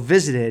also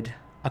visited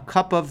a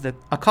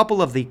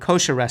couple of the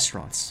kosher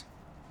restaurants.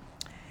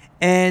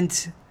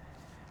 And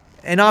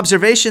an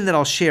observation that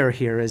I'll share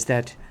here is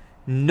that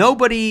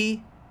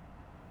nobody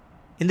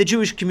in the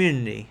Jewish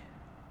community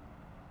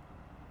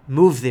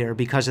moved there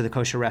because of the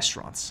kosher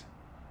restaurants.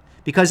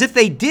 Because if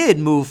they did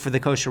move for the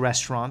kosher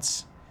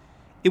restaurants,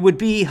 it would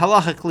be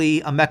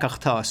halachically a mekach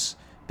tos,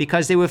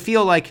 because they would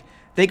feel like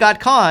they got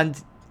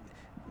conned.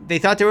 They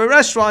thought they were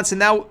restaurants,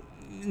 and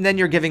then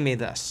you're giving me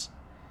this.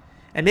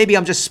 And maybe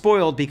I'm just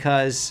spoiled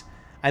because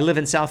I live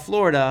in South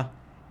Florida,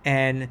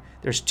 and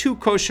there's 2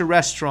 kosher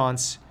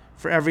restaurants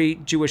for every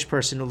Jewish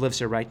person who lives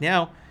here right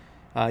now.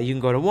 You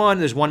can go to one.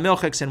 There's one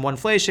milchiks and one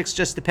fleishiks,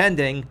 just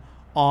depending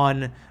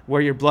on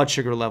where your blood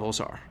sugar levels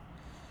are.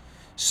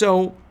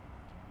 So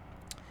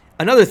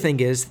another thing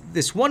is,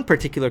 this one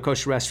particular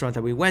kosher restaurant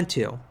that we went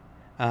to,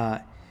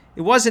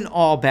 it wasn't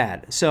all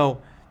bad.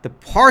 So the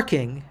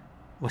parking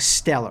was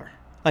stellar.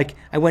 Like,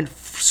 I went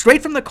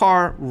straight from the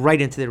car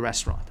right into the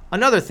restaurant.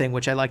 Another thing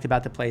which I liked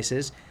about the place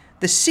is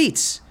the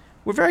seats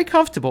were very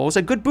comfortable. It was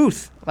a good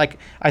booth. Like,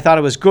 I thought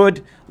it was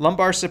good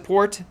lumbar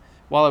support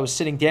while I was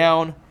sitting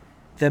down.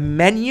 The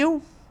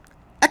menu,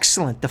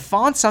 excellent. The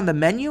fonts on the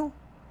menu,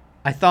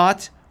 I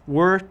thought,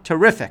 were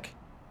terrific.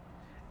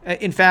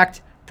 In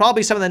fact,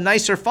 probably some of the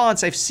nicer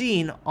fonts I've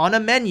seen on a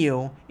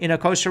menu in a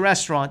kosher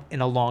restaurant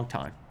in a long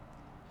time.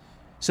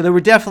 So there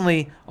were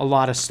definitely a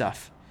lot of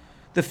stuff.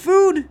 The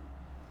food,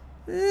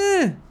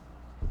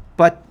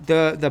 but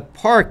the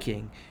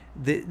parking,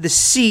 the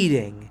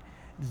seating,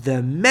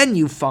 the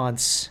menu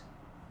fonts,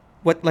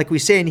 what, like we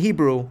say in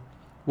Hebrew,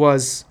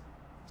 was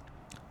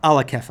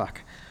ala kefak.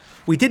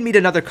 We did meet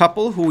another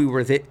couple who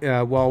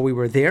while we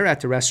were there at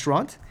the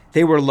restaurant.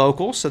 They were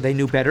local, so they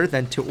knew better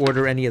than to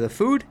order any of the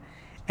food.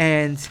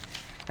 And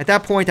at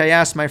that point, I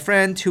asked my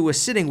friend who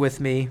was sitting with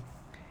me,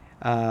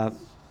 a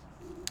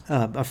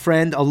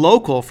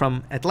local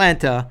from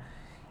Atlanta,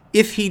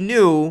 if he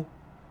knew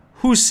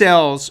who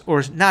sells,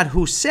 or not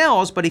who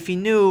sells, but if he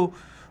knew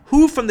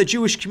who from the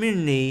Jewish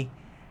community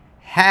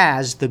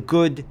has the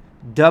good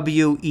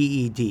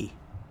WEED.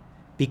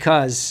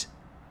 Because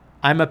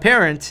I'm a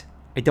parent,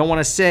 I don't want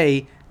to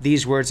say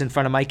these words in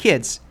front of my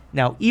kids.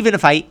 Now, even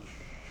if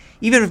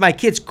my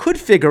kids could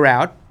figure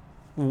out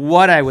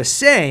what I was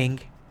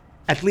saying,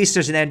 at least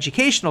there's an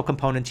educational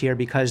component here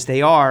because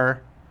they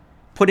are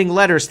putting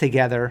letters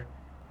together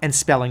and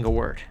spelling a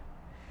word.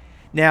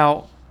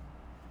 Now,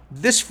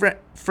 this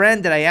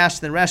friend that I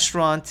asked in the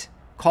restaurant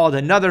called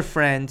another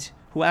friend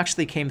who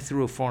actually came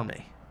through for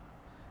me.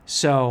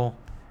 So,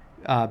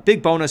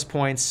 big bonus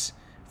points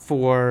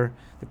for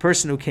the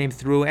person who came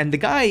through. And the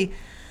guy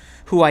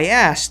who I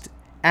asked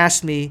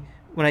me,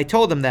 when I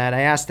told him that,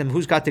 I asked him,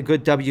 who's got the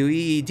good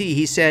WEED?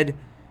 He said,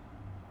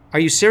 are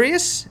you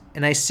serious?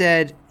 And I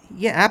said,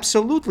 yeah,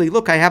 absolutely.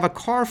 Look, I have a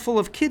car full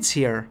of kids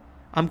here.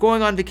 I'm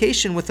going on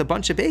vacation with a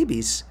bunch of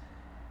babies.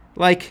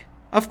 Like,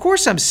 of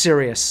course I'm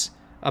serious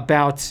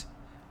about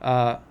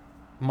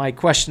my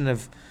question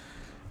of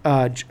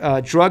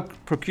drug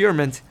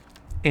procurement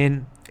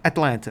in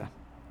Atlanta.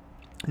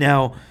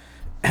 Now,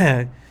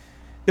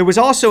 there was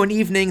also an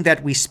evening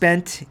that we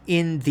spent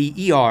in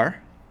the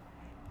ER.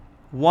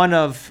 One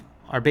of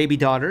our baby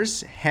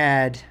daughters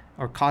had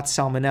or caught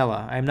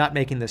salmonella. I'm not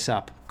making this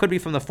up. Could be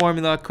from the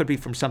formula, could be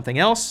from something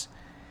else.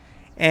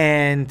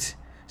 And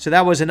so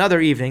that was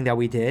another evening that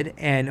we did.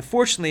 And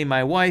fortunately,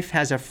 my wife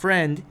has a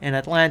friend in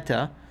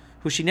Atlanta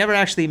who she never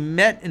actually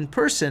met in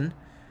person,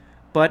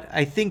 but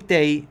I think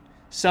they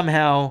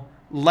somehow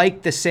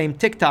liked the same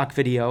TikTok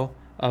video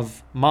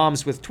of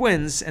moms with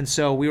twins. And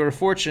so we were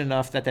fortunate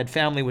enough that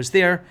family was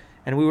there,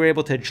 and we were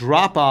able to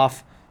drop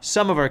off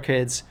some of our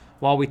kids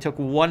while we took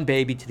one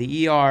baby to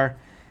the ER.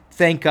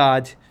 Thank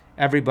God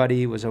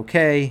everybody was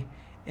okay.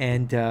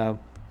 And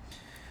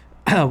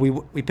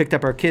we picked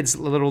up our kids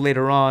a little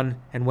later on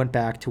and went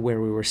back to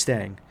where we were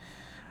staying.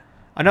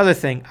 Another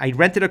thing, I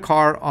rented a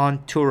car on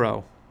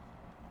Turo.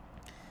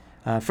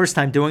 First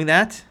time doing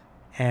that,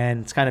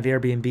 and it's kind of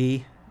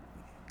Airbnb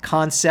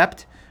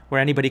concept where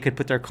anybody could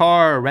put their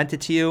car or rent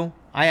it to you.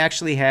 I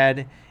actually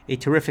had a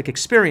terrific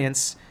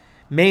experience,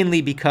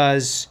 mainly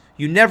because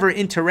you never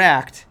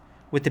interact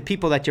with the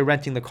people that you're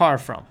renting the car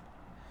from,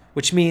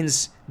 which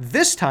means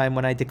this time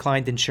when I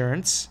declined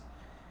insurance,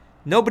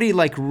 nobody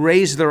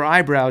raised their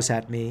eyebrows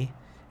at me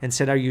and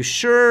said, "Are you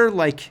sure?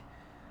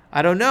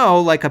 I don't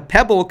know, a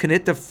pebble can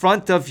hit the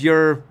front of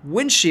your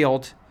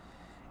windshield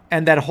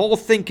and that whole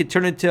thing could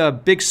turn into a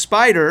big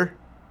spider.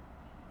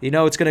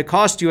 It's going to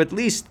cost you at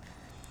least,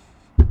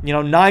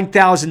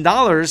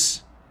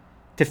 $9,000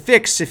 to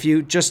fix if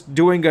you just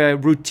doing a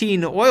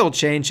routine oil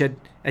change at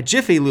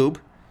Jiffy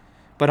Lube.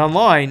 But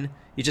online,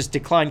 you just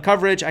decline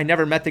coverage." I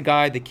never met the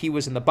guy. The key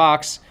was in the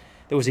box.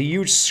 There was a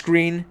huge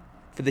screen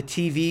for the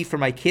TV for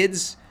my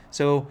kids.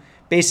 So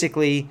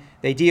basically,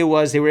 the idea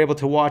was they were able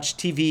to watch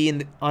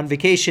TV on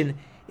vacation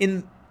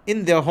in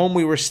the home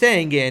we were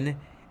staying in.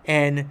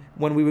 And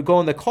when we would go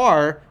in the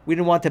car, we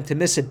didn't want them to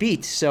miss a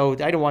beat. So I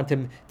didn't want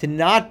them to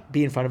not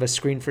be in front of a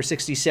screen for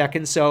 60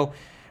 seconds. So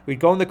we'd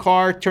go in the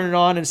car, turn it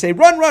on, and say,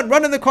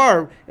 run in the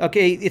car.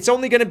 Okay, it's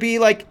only going to be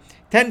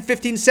 10,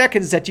 15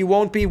 seconds that you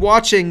won't be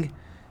watching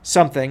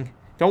something.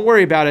 Don't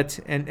worry about it,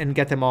 and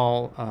get them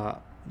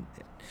all.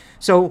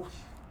 So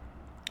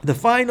the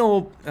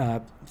final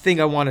thing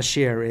I want to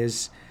share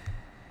is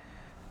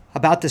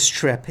about this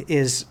trip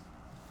is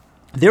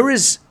there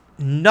is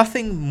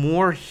nothing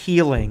more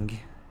healing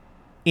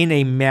in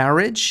a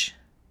marriage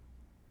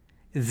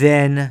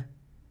than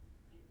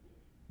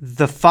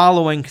the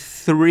following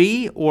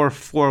 3 or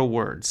 4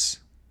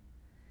 words.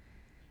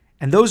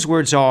 And those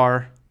words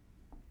are,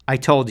 "I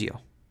told you,"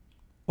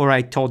 or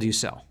 "I told you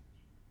so."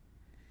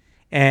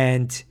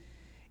 And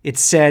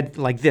it's said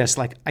like this,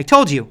 "I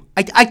told you,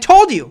 I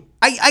told you,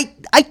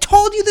 I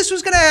told you this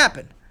was going to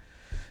happen."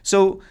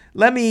 So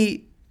let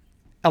me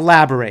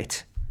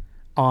elaborate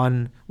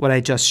on what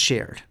I just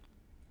shared.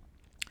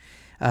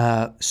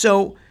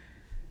 So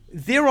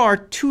there are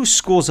 2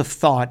 schools of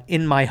thought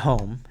in my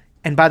home.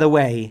 And by the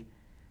way,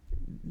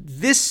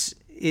 this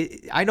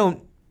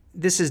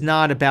is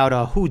not about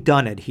a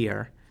whodunit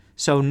here.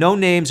 So no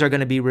names are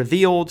going to be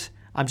revealed.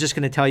 I'm just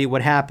going to tell you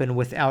what happened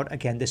without,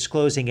 again,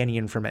 disclosing any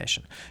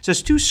information. So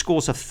there's 2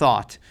 schools of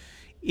thought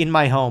in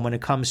my home when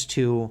it comes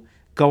to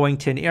going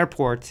to an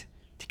airport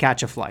to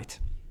catch a flight.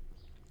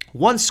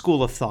 One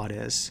school of thought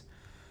is,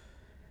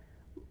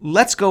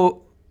 let's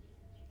go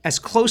as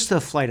close to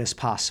the flight as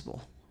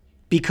possible.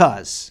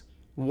 Because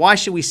why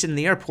should we sit in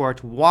the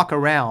airport, walk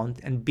around,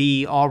 and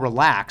be all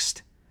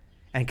relaxed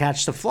and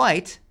catch the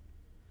flight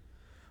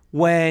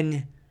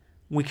when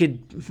we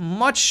could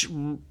much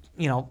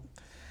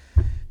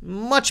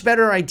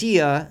better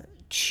idea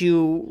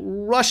to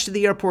rush to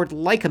the airport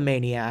like a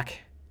maniac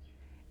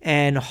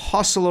and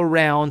hustle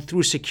around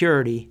through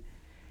security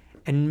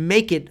and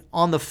make it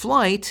on the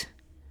flight,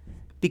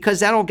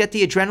 because that'll get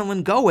the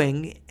adrenaline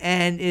going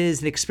and it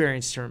is an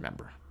experience to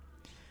remember.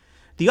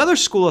 The other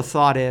school of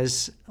thought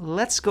is,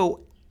 let's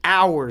go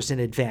hours in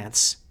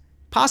advance,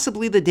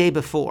 possibly the day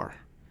before.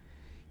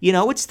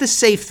 It's the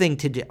safe thing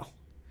to do.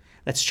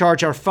 Let's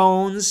charge our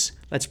phones.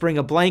 Let's bring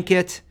a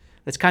blanket.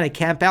 Let's kind of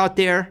camp out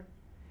there.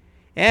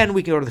 And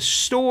we can go to the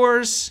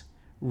stores,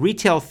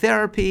 retail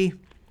therapy.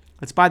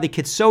 Let's buy the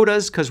kids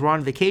sodas because we're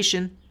on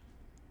vacation.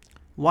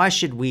 Why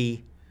should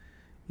we,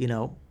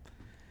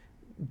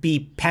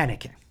 be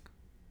panicking?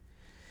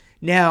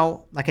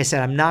 Now, like I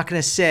said, I'm not going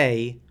to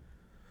say,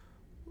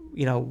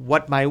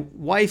 what my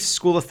wife's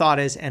school of thought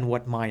is and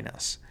what mine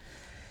is.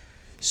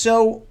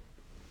 So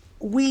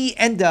we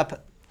end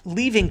up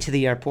leaving to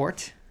the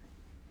airport.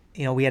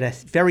 We had a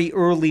very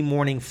early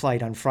morning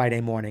flight on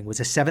Friday morning. It was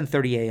a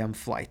 7:30 a.m.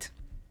 flight.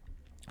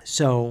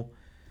 So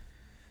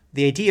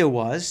the idea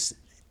was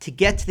to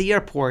get to the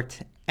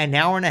airport an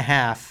hour and a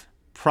half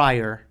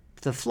prior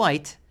to the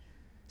flight,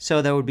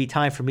 so there would be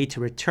time for me to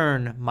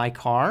return my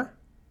car,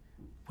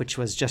 which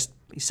was just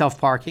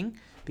self-parking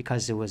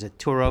because it was a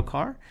Turo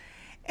car,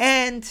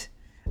 and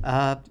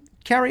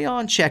carry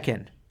on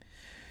check-in.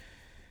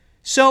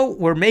 So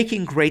we're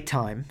making great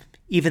time,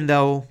 even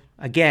though,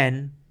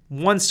 again,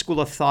 one school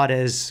of thought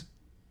is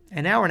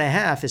an hour and a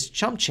half is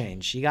chump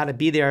change. You got to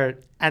be there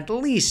at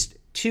least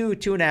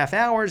 2.5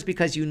 hours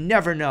because you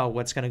never know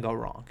what's going to go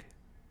wrong.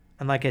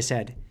 And like I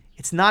said,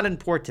 it's not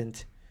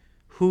important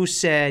who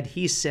said,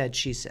 he said,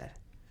 she said.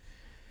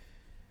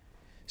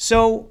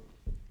 So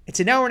it's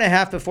an hour and a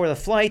half before the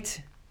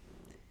flight.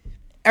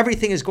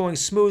 Everything is going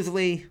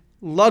smoothly.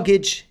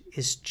 Luggage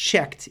is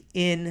checked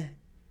in,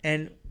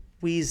 and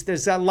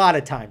there's a lot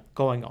of time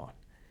going on.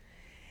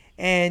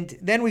 And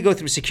then we go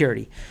through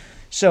security.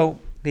 So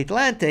the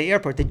Atlanta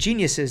airport, the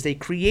geniuses, they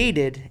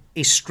created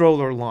a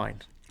stroller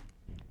line.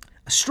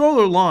 A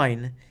stroller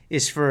line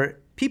is for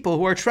people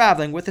who are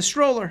traveling with a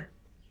stroller.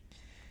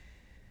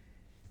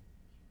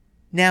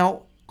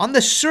 Now, On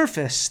the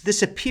surface,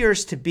 this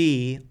appears to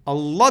be a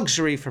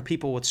luxury for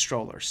people with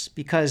strollers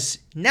because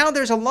now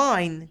there's a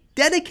line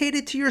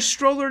dedicated to your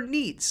stroller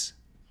needs.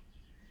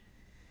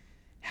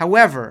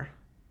 However,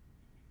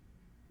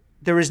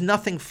 there is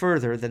nothing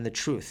further than the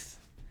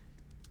truth.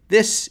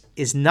 This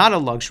is not a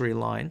luxury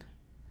line.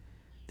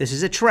 This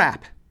is a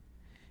trap.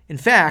 In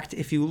fact,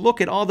 if you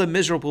look at all the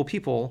miserable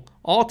people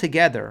all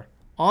together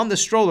on the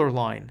stroller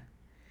line,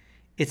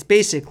 it's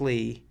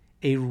basically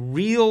a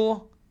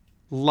real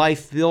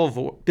life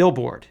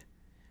billboard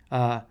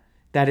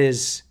that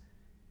is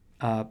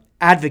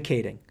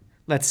advocating,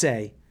 let's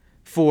say,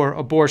 for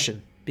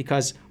abortion,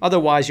 because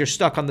otherwise you're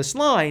stuck on this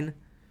line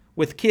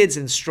with kids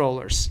in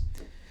strollers.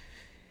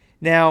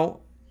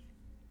 Now,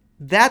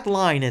 that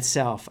line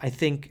itself, I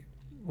think,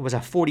 was a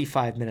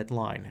 45-minute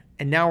line,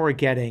 and now we're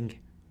getting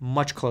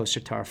much closer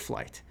to our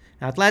flight.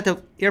 Now,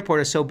 Atlanta Airport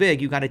is so big,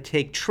 you got to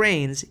take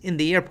trains in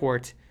the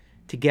airport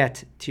to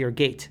get to your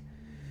gate.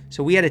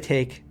 So we had to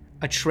take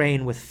a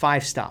train with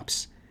 5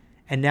 stops,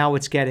 and now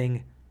it's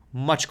getting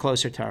much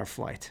closer to our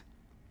flight.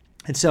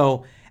 And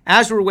so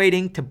as we're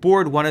waiting to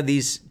board one of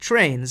these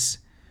trains,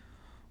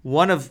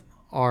 one of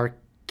our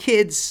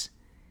kids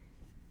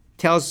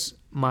tells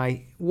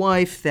my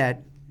wife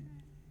that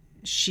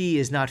she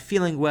is not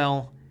feeling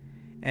well,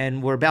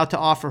 and we're about to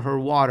offer her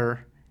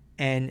water,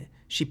 and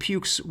she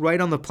pukes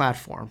right on the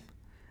platform,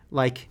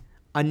 like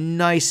a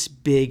nice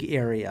big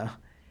area.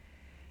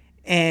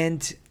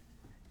 And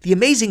the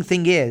amazing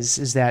thing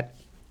is that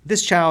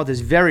this child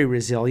is very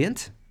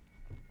resilient.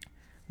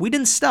 We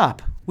didn't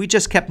stop. We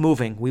just kept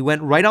moving. We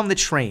went right on the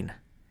train.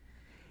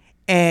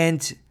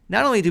 And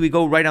not only did we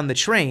go right on the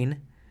train,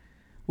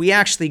 we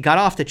actually got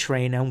off the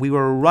train and we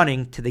were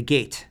running to the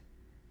gate.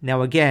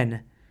 Now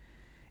again,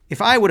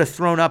 if I would have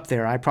thrown up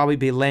there, I'd probably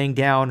be laying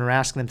down or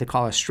asking them to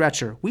call a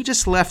stretcher. We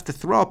just left the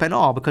throw up and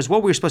all because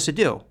what we were supposed to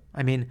do.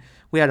 I mean,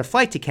 we had a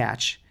flight to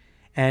catch.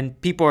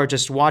 And people are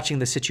just watching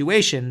the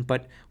situation,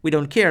 but we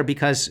don't care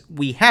because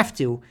we have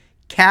to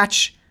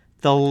catch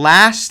the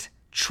last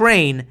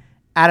train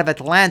out of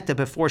Atlanta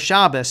before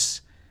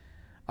Shabbos.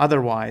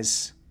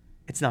 Otherwise,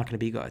 it's not going to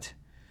be good.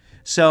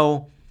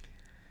 So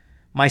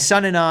my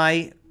son and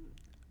I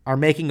are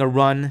making a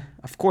run.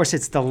 Of course,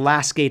 it's the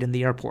last gate in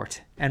the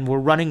airport, and we're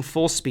running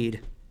full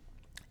speed.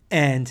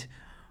 And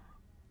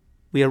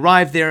we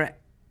arrived there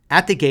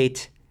at the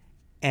gate,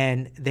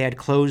 and they had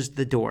closed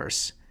the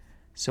doors.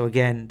 So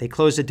again, they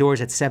closed the doors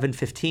at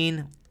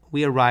 7:15.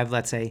 We arrived,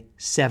 let's say,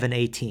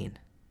 7:18.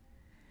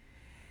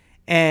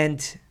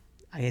 And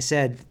I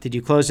said, did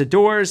you close the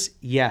doors?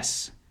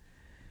 Yes.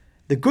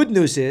 The good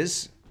news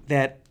is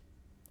that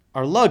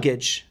our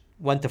luggage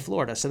went to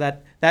Florida. So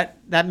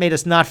that made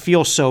us not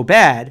feel so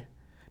bad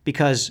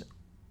because,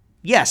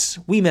 yes,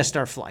 we missed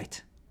our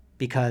flight.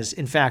 Because,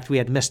 in fact, we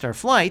had missed our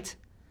flight.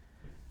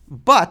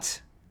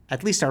 But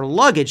at least our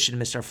luggage didn't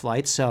miss our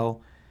flight.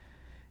 So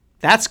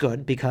that's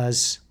good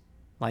because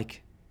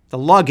the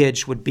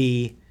luggage would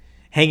be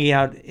hanging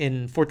out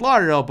in Fort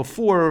Lauderdale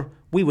before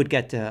we would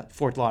get to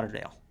Fort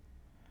Lauderdale.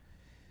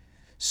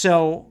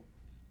 So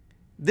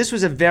this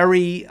was a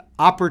very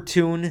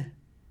opportune,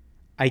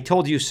 I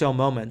told you so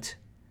moment,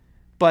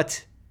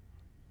 but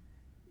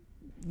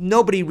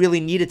nobody really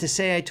needed to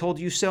say I told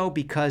you so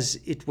because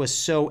it was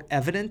so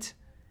evident.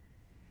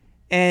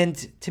 And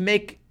to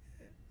make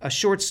a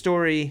short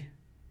story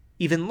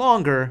even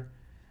longer,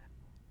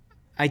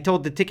 I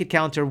told the ticket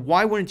counter,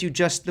 why wouldn't you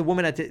just, the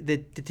woman at the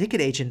ticket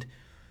agent,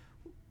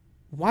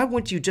 why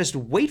wouldn't you just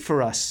wait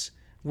for us?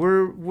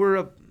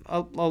 We're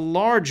a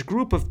large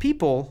group of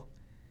people.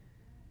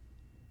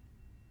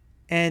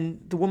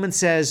 And the woman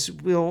says,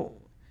 well,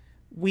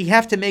 we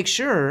have to make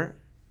sure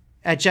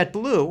at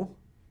Jetblue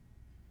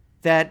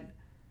that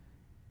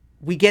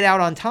we get out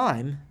on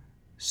time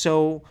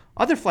so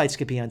other flights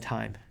could be on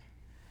time.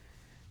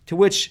 To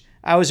which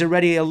I was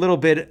already a little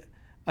bit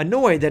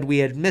annoyed that we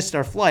had missed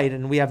our flight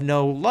and we have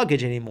no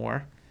luggage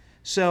anymore.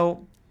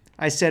 So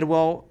I said,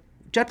 well,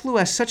 JetBlue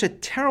has such a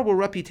terrible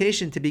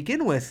reputation to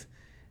begin with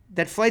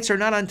that flights are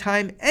not on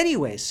time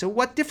anyway. So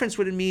what difference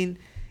would it mean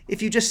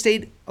if you just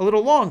stayed a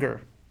little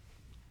longer?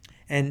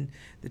 And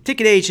the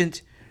ticket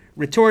agent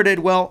retorted,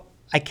 well,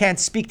 I can't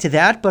speak to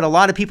that, but a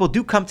lot of people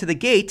do come to the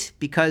gate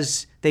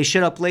because they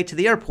showed up late to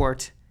the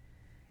airport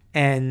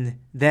and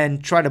then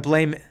try to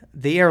blame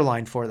the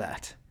airline for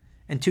that.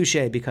 And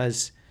touche,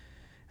 because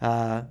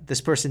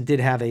this person did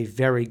have a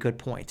very good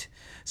point.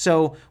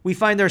 So we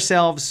find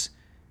ourselves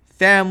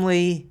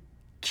family,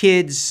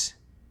 kids,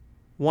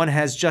 one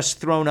has just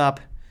thrown up,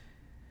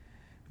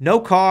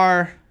 no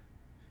car,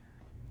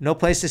 no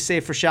place to stay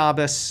for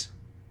Shabbos,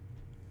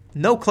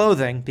 no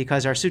clothing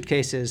because our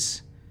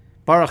suitcases,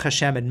 Baruch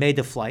Hashem, had made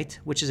the flight,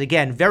 which is,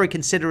 again, very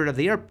considerate of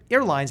the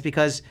airlines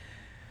because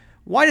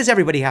why does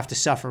everybody have to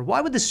suffer?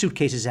 Why would the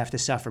suitcases have to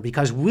suffer?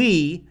 Because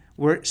we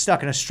were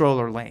stuck in a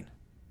stroller lane.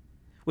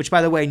 Which,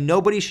 by the way,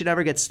 nobody should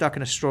ever get stuck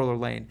in a stroller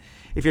lane.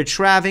 If you're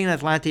traveling at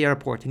Atlanta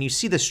Airport and you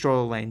see the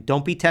stroller lane,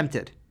 don't be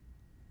tempted.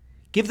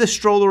 Give the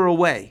stroller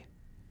away.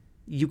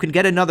 You can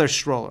get another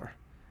stroller.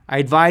 I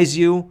advise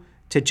you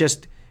to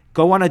just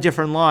go on a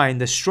different line.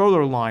 The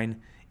stroller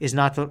line is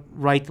not the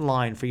right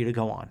line for you to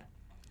go on.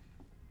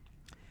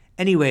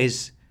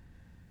 Anyways,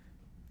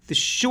 the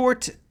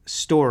short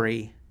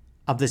story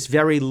of this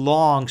very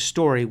long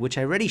story, which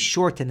I already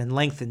shortened and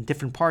lengthened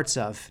different parts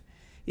of,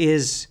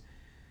 is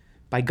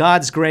by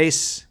God's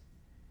grace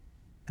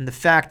and the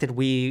fact that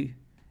we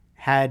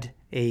had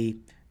a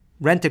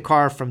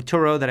rent-a-car from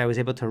Turo that I was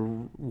able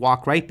to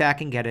walk right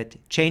back and get it,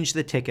 change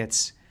the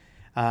tickets.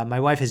 My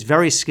wife is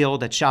very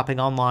skilled at shopping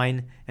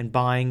online and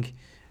buying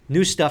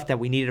new stuff that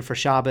we needed for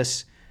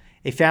Shabbos.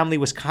 A family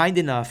was kind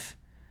enough,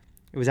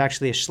 it was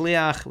actually a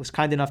shliach, was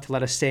kind enough to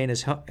let us stay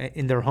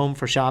in their home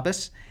for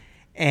Shabbos.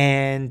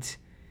 And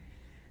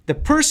the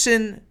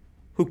person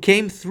who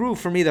came through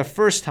for me the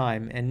first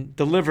time and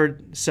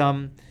delivered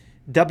some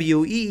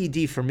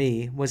WEED for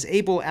me was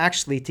able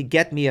actually to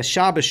get me a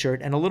Shabbos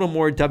shirt and a little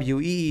more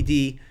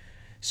WEED.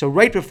 So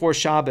right before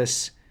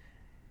Shabbos,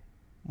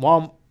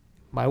 while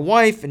my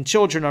wife and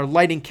children are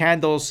lighting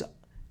candles,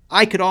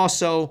 I could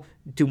also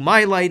do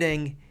my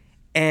lighting,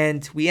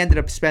 and we ended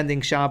up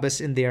spending Shabbos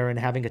in there and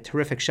having a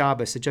terrific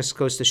Shabbos. It just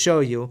goes to show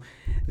you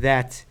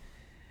that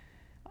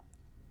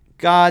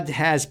God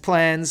has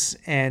plans,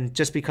 and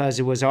just because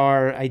it was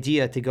our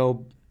idea to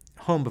go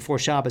home before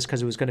Shabbos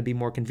because it was going to be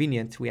more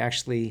convenient, we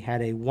actually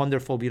had a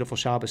wonderful, beautiful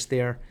Shabbos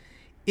there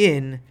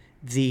in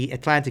the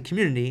Atlanta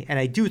community. And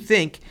I do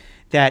think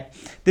that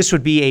this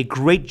would be a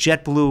great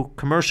JetBlue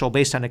commercial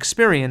based on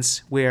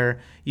experience, where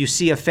you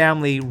see a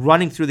family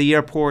running through the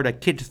airport, a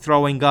kid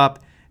throwing up,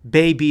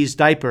 babies'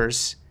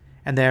 diapers,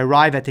 and they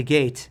arrive at the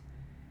gate,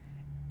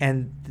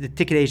 and the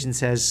ticket agent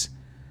says,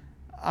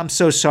 "I'm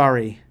so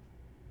sorry.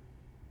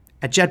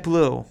 At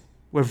JetBlue,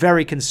 we're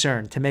very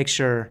concerned to make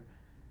sure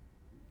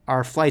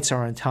our flights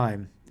are on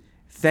time.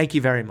 Thank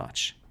you very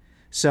much."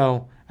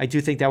 So I do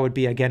think that would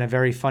be, again, a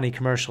very funny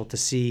commercial to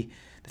see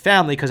the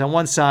family, because on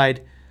one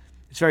side,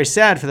 it's very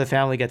sad for the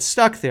family to get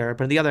stuck there,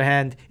 but on the other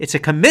hand, it's a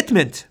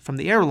commitment from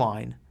the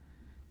airline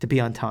to be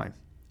on time.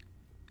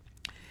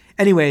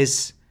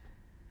 Anyways,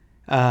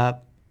 I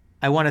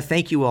want to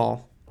thank you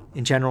all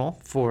in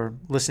general for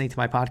listening to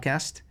my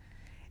podcast.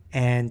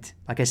 And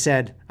like I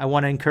said, I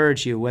want to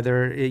encourage you,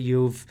 whether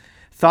you've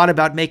thought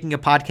about making a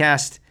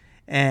podcast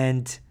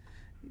and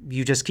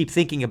you just keep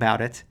thinking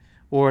about it,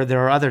 or there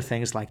are other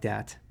things like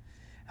that.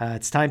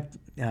 It's time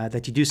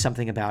that you do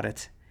something about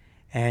it.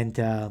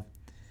 And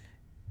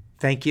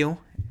thank you,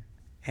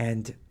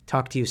 and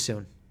talk to you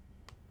soon.